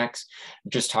metabolic effects.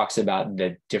 It just talks about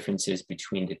the differences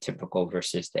between the typical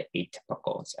versus the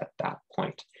atypicals at that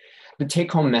point. The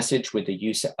take-home message with the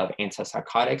use of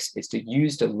antipsychotics is to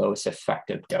use the lowest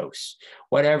effective dose.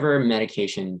 Whatever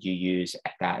medication you use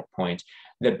at that point,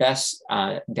 the best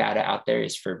data out there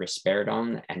is for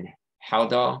risperidone and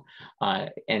Haldol,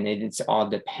 and it's all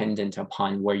dependent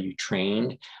upon where you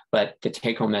trained, but the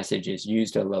take-home message is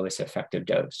use the lowest effective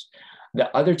dose.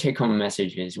 The other take-home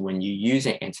message is when you use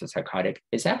an antipsychotic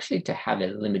is actually to have a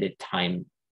limited time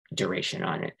duration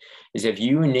on it. Is if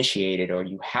you initiate it or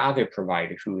you have a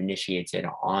provider who initiates it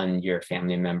on your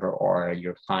family member or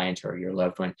your client or your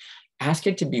loved one, ask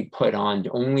it to be put on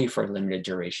only for a limited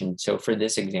duration. So for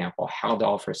this example,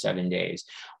 Haldol for 7 days.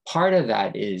 Part of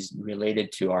that is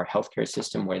related to our healthcare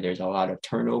system where there's a lot of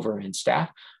turnover in staff.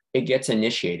 It gets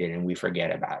initiated and we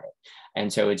forget about it.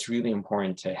 And so it's really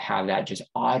important to have that just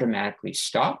automatically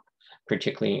stop,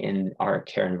 particularly in our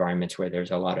care environments where there's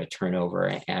a lot of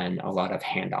turnover and a lot of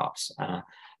handoffs,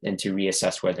 and to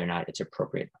reassess whether or not it's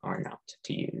appropriate or not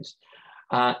to use.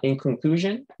 In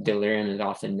conclusion, delirium is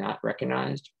often not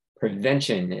recognized.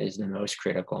 Prevention is the most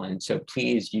critical. And so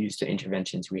please use the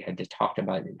interventions we had talked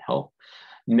about in health.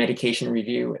 Medication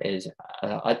review is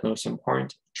utmost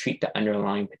important. Treat the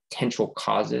underlying potential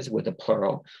causes with a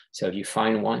plural. So if you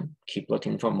find one, keep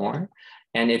looking for more.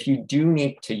 And if you do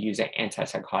need to use an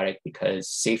antipsychotic because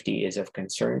safety is of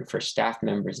concern for staff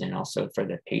members and also for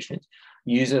the patients,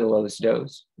 use the lowest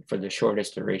dose for the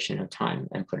shortest duration of time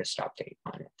and put a stop date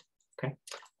on it. Okay,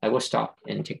 I will stop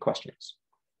and take questions.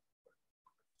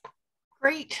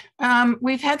 Great.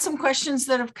 We've had some questions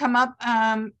that have come up.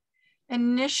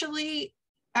 Initially,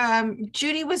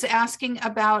 Judy was asking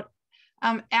about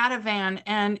Ativan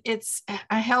and its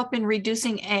a help in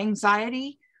reducing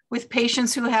anxiety with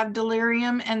patients who have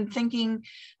delirium, and thinking,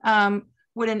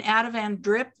 would an Ativan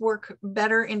drip work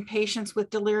better in patients with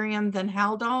delirium than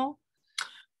Haldol?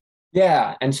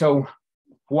 Yeah, and so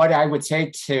what I would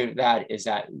say to that is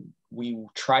that we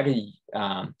try to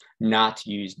not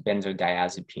use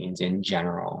benzodiazepines in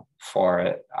general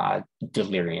for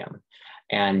delirium.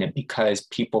 And because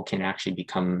people can actually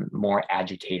become more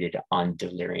agitated on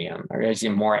delirium, or is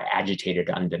more agitated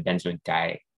on the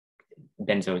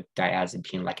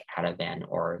benzodiazepine like Ativan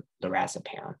or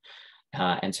lorazepam.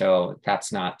 And so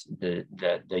that's not the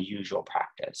usual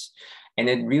practice. And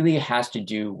it really has to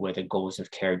do with the goals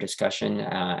of care discussion.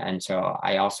 And so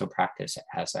I also practice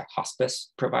as a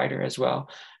hospice provider as well.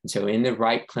 And so in the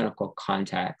right clinical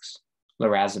context,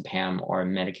 lorazepam or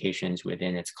medications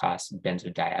within its class,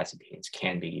 benzodiazepines,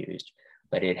 can be used,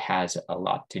 but it has a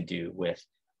lot to do with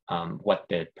what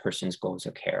the person's goals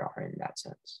of care are in that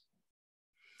sense.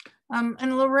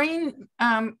 And Lorraine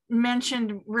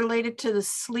mentioned, related to the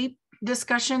sleep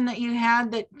discussion that you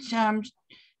had, that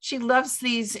she loves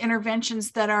these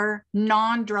interventions that are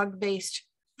non-drug based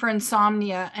for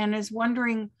insomnia, and is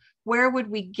wondering where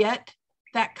would we get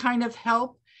that kind of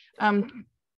help,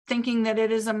 thinking that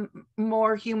it is a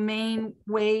more humane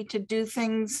way to do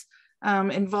things,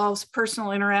 involves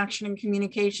personal interaction and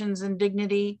communications and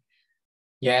dignity.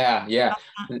 Yeah,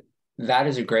 that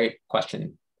is a great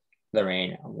question,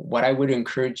 Lorraine. What I would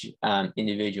encourage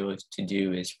individuals to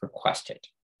do is request it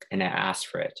and ask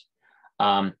for it.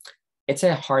 It's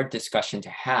a hard discussion to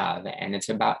have, and it's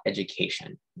about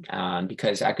education,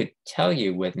 because I could tell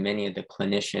you with many of the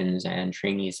clinicians and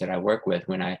trainees that I work with,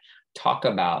 when I talk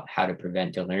about how to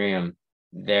prevent delirium,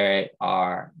 they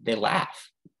laugh.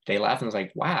 They laugh and it's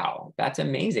like, wow, that's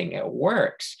amazing. It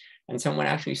works. And someone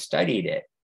actually studied it.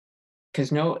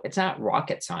 Because no, it's not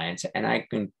rocket science. And I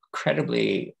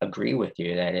incredibly agree with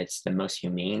you that it's the most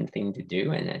humane thing to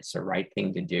do and it's the right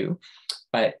thing to do.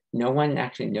 But no one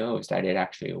actually knows that it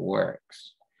actually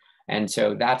works. And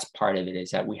so that's part of it,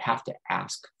 is that we have to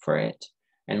ask for it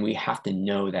and we have to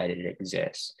know that it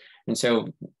exists. And so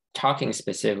talking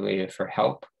specifically for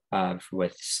help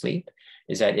with sleep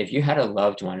is that if you had a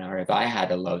loved one, or if I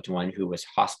had a loved one who was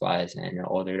hospitalized and an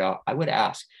older adult, I would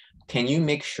ask, can you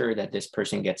make sure that this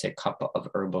person gets a cup of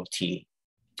herbal tea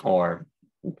or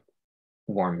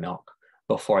warm milk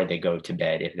before they go to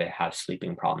bed if they have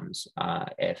sleeping problems,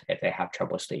 if they have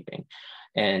trouble sleeping?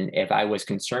 And if I was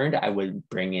concerned, I would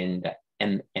bring in the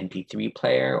MP3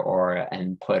 player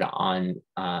and put on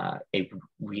a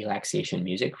relaxation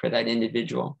music for that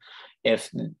individual. if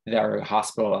their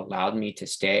hospital allowed me to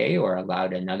stay or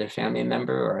allowed another family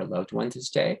member or a loved one to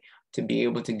stay, to be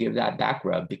able to give that back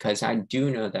rub, because I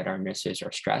do know that our nurses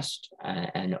are stressed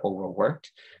and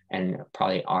overworked and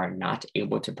probably are not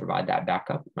able to provide that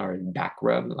backup or back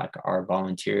rub like our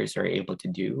volunteers are able to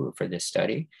do for this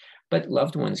study, but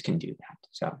loved ones can do that.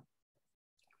 So.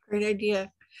 Great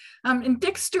idea. And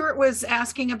Dick Stewart was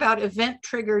asking about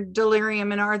event-triggered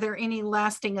delirium, and are there any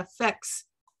lasting effects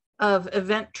of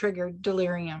event-triggered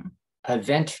delirium?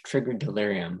 Event-triggered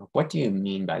delirium. What do you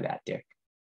mean by that, Dick?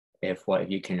 If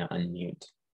you can unmute.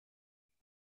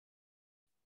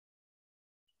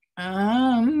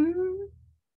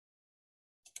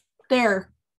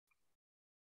 There.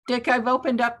 Dick, I've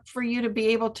opened up for you to be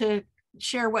able to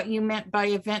share what you meant by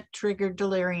event-triggered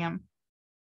delirium.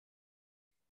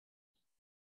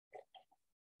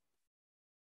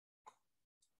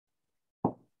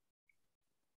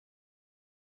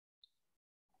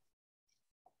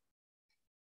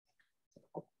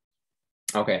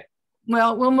 Okay.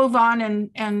 Well, we'll move on,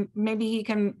 and maybe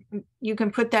you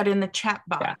can put that in the chat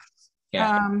box.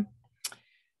 Yeah.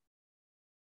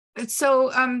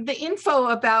 The info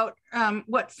about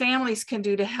what families can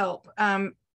do to help.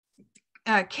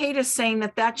 Kate is saying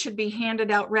that should be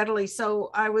handed out readily. So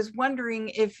I was wondering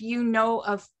if you know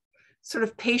of sort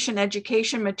of patient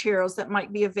education materials that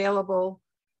might be available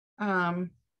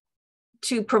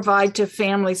to provide to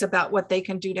families about what they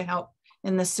can do to help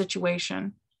in this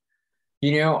situation.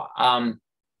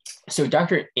 So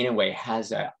Dr. Inouye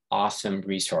has an awesome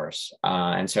resource.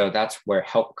 And so that's where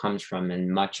help comes from, and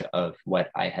much of what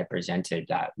I had presented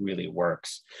that really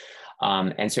works.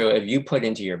 And so if you put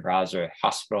into your browser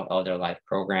Hospital Elder Life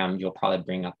Program, you'll probably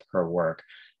bring up her work.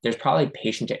 There's probably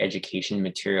patient education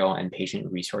material and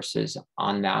patient resources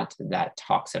on that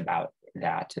talks about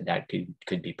that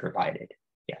could be provided.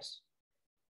 Yes.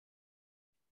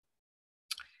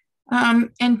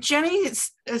 And Jenny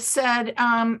said,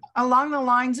 along the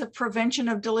lines of prevention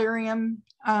of delirium,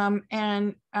 how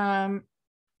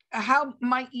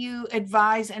might you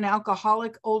advise an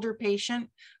alcoholic older patient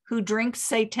who drinks,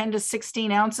 say, 10 to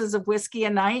 16 ounces of whiskey a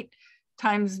night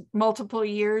times multiple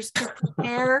years to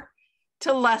prepare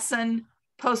to lessen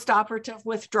post-operative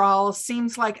withdrawal?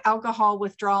 Seems like alcohol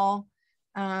withdrawal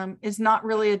is not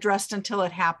really addressed until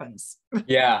it happens.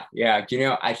 Yeah.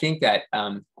 I think that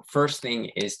first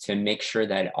thing is to make sure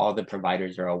that all the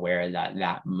providers are aware that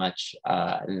that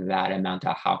amount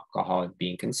of alcohol is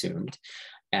being consumed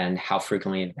and how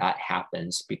frequently that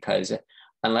happens, because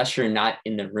unless you're not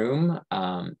in the room,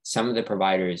 some of the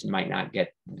providers might not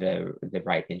get the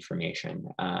right information,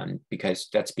 because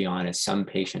let's be honest, some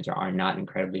patients are not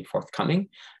incredibly forthcoming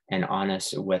and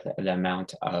honest with the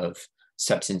amount of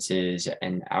substances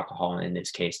and alcohol in this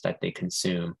case that they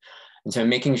consume. And so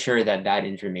making sure that that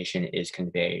information is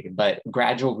conveyed, but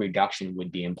gradual reduction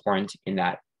would be important in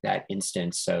that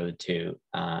instance, so to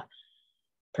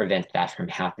prevent that from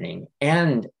happening.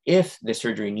 And if the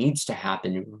surgery needs to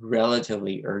happen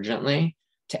relatively urgently,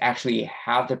 to actually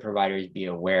have the providers be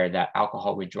aware that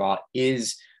alcohol withdrawal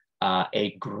is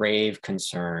a grave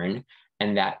concern,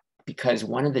 and that because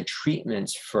one of the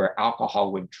treatments for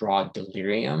alcohol withdrawal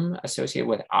delirium associated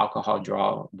with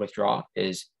alcohol withdrawal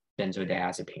is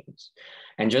benzodiazepines.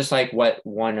 And just like what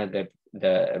one of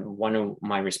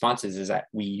my responses is that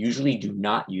we usually do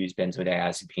not use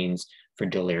benzodiazepines for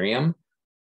delirium.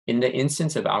 In the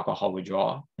instance of alcohol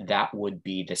withdrawal, that would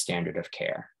be the standard of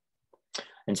care.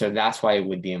 And so that's why it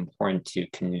would be important to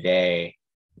convey,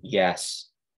 yes,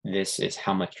 this is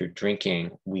how much you're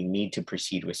drinking. We need to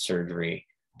proceed with surgery.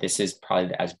 This is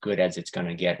probably as good as it's going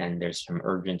to get, and there's some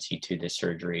urgency to the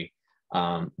surgery.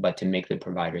 But to make the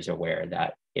providers aware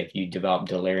that if you develop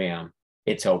delirium,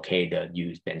 it's okay to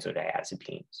use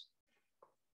benzodiazepines.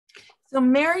 So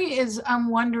Mary is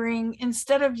wondering,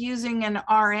 instead of using an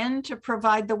RN to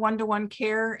provide the one-to-one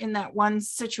care in that one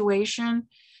situation,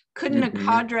 couldn't a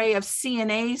cadre of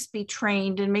CNAs be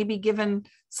trained and maybe given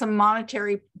some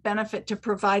monetary benefit to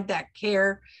provide that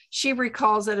care? She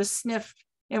recalls at a SNF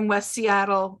in West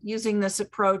Seattle using this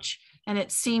approach, and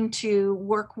it seemed to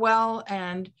work well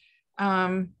and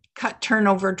cut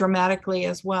turnover dramatically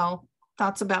as well.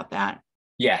 Thoughts about that?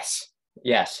 Yes.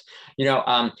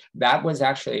 That was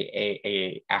actually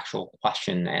a actual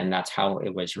question, and that's how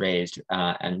it was raised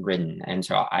and written. And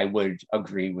so I would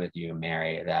agree with you,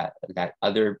 Mary, that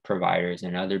other providers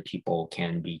and other people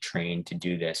can be trained to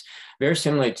do this. Very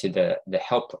similar to the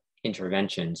help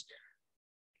interventions.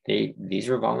 These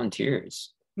are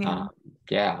volunteers.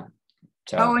 Yeah.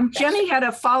 So, and Jenny had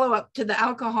a follow-up to the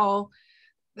alcohol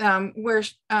where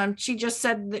she just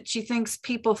said that she thinks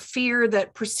people fear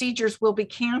that procedures will be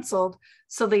canceled,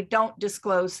 so they don't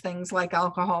disclose things like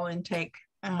alcohol intake.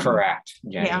 Correct,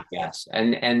 Jenny, yeah. Yes.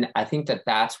 And I think that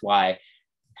that's why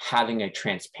having a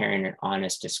transparent and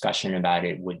honest discussion about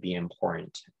it would be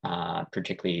important,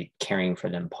 particularly caring for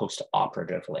them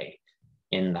post-operatively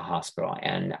in the hospital.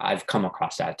 And I've come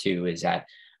across that too, is that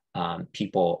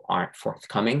people aren't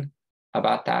forthcoming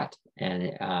about that,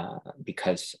 and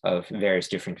because of various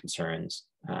different concerns.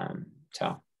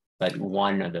 But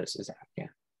one of those is that, yeah.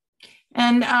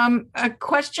 And a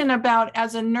question about,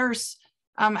 as a nurse,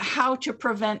 how to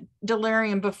prevent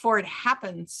delirium before it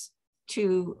happens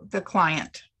to the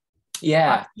client.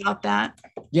 Yeah. About that.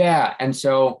 Yeah. And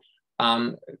so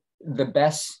the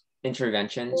best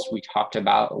interventions we talked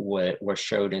about were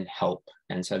showed in HELP.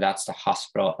 And so that's the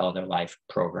Hospital Elder Life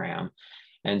Program.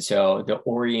 And so the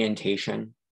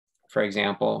orientation, for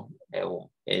example,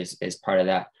 is part of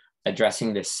that.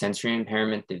 Addressing the sensory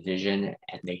impairment, the vision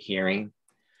and the hearing,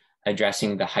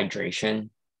 addressing the hydration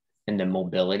and the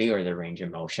mobility or the range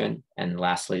of motion, and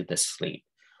lastly, the sleep.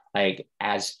 Like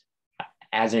as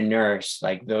a nurse,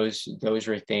 like those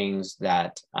are things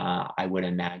that I would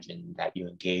imagine that you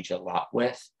engage a lot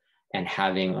with, and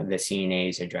having the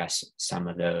CNAs address some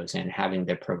of those and having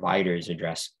the providers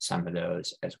address some of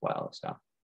those as well. So.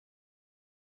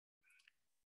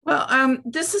 Well,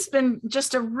 this has been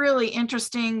just a really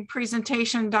interesting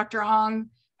presentation, Dr. Ong.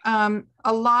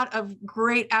 A lot of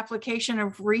great application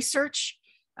of research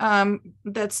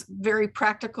that's very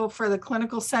practical for the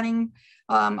clinical setting.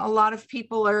 A lot of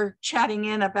people are chatting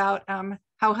in about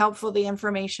how helpful the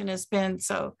information has been.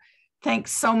 So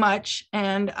thanks so much.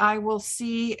 And I will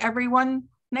see everyone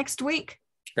next week.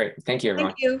 Great. Thank you,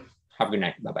 everyone. Thank you. Have a good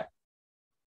night. Bye-bye.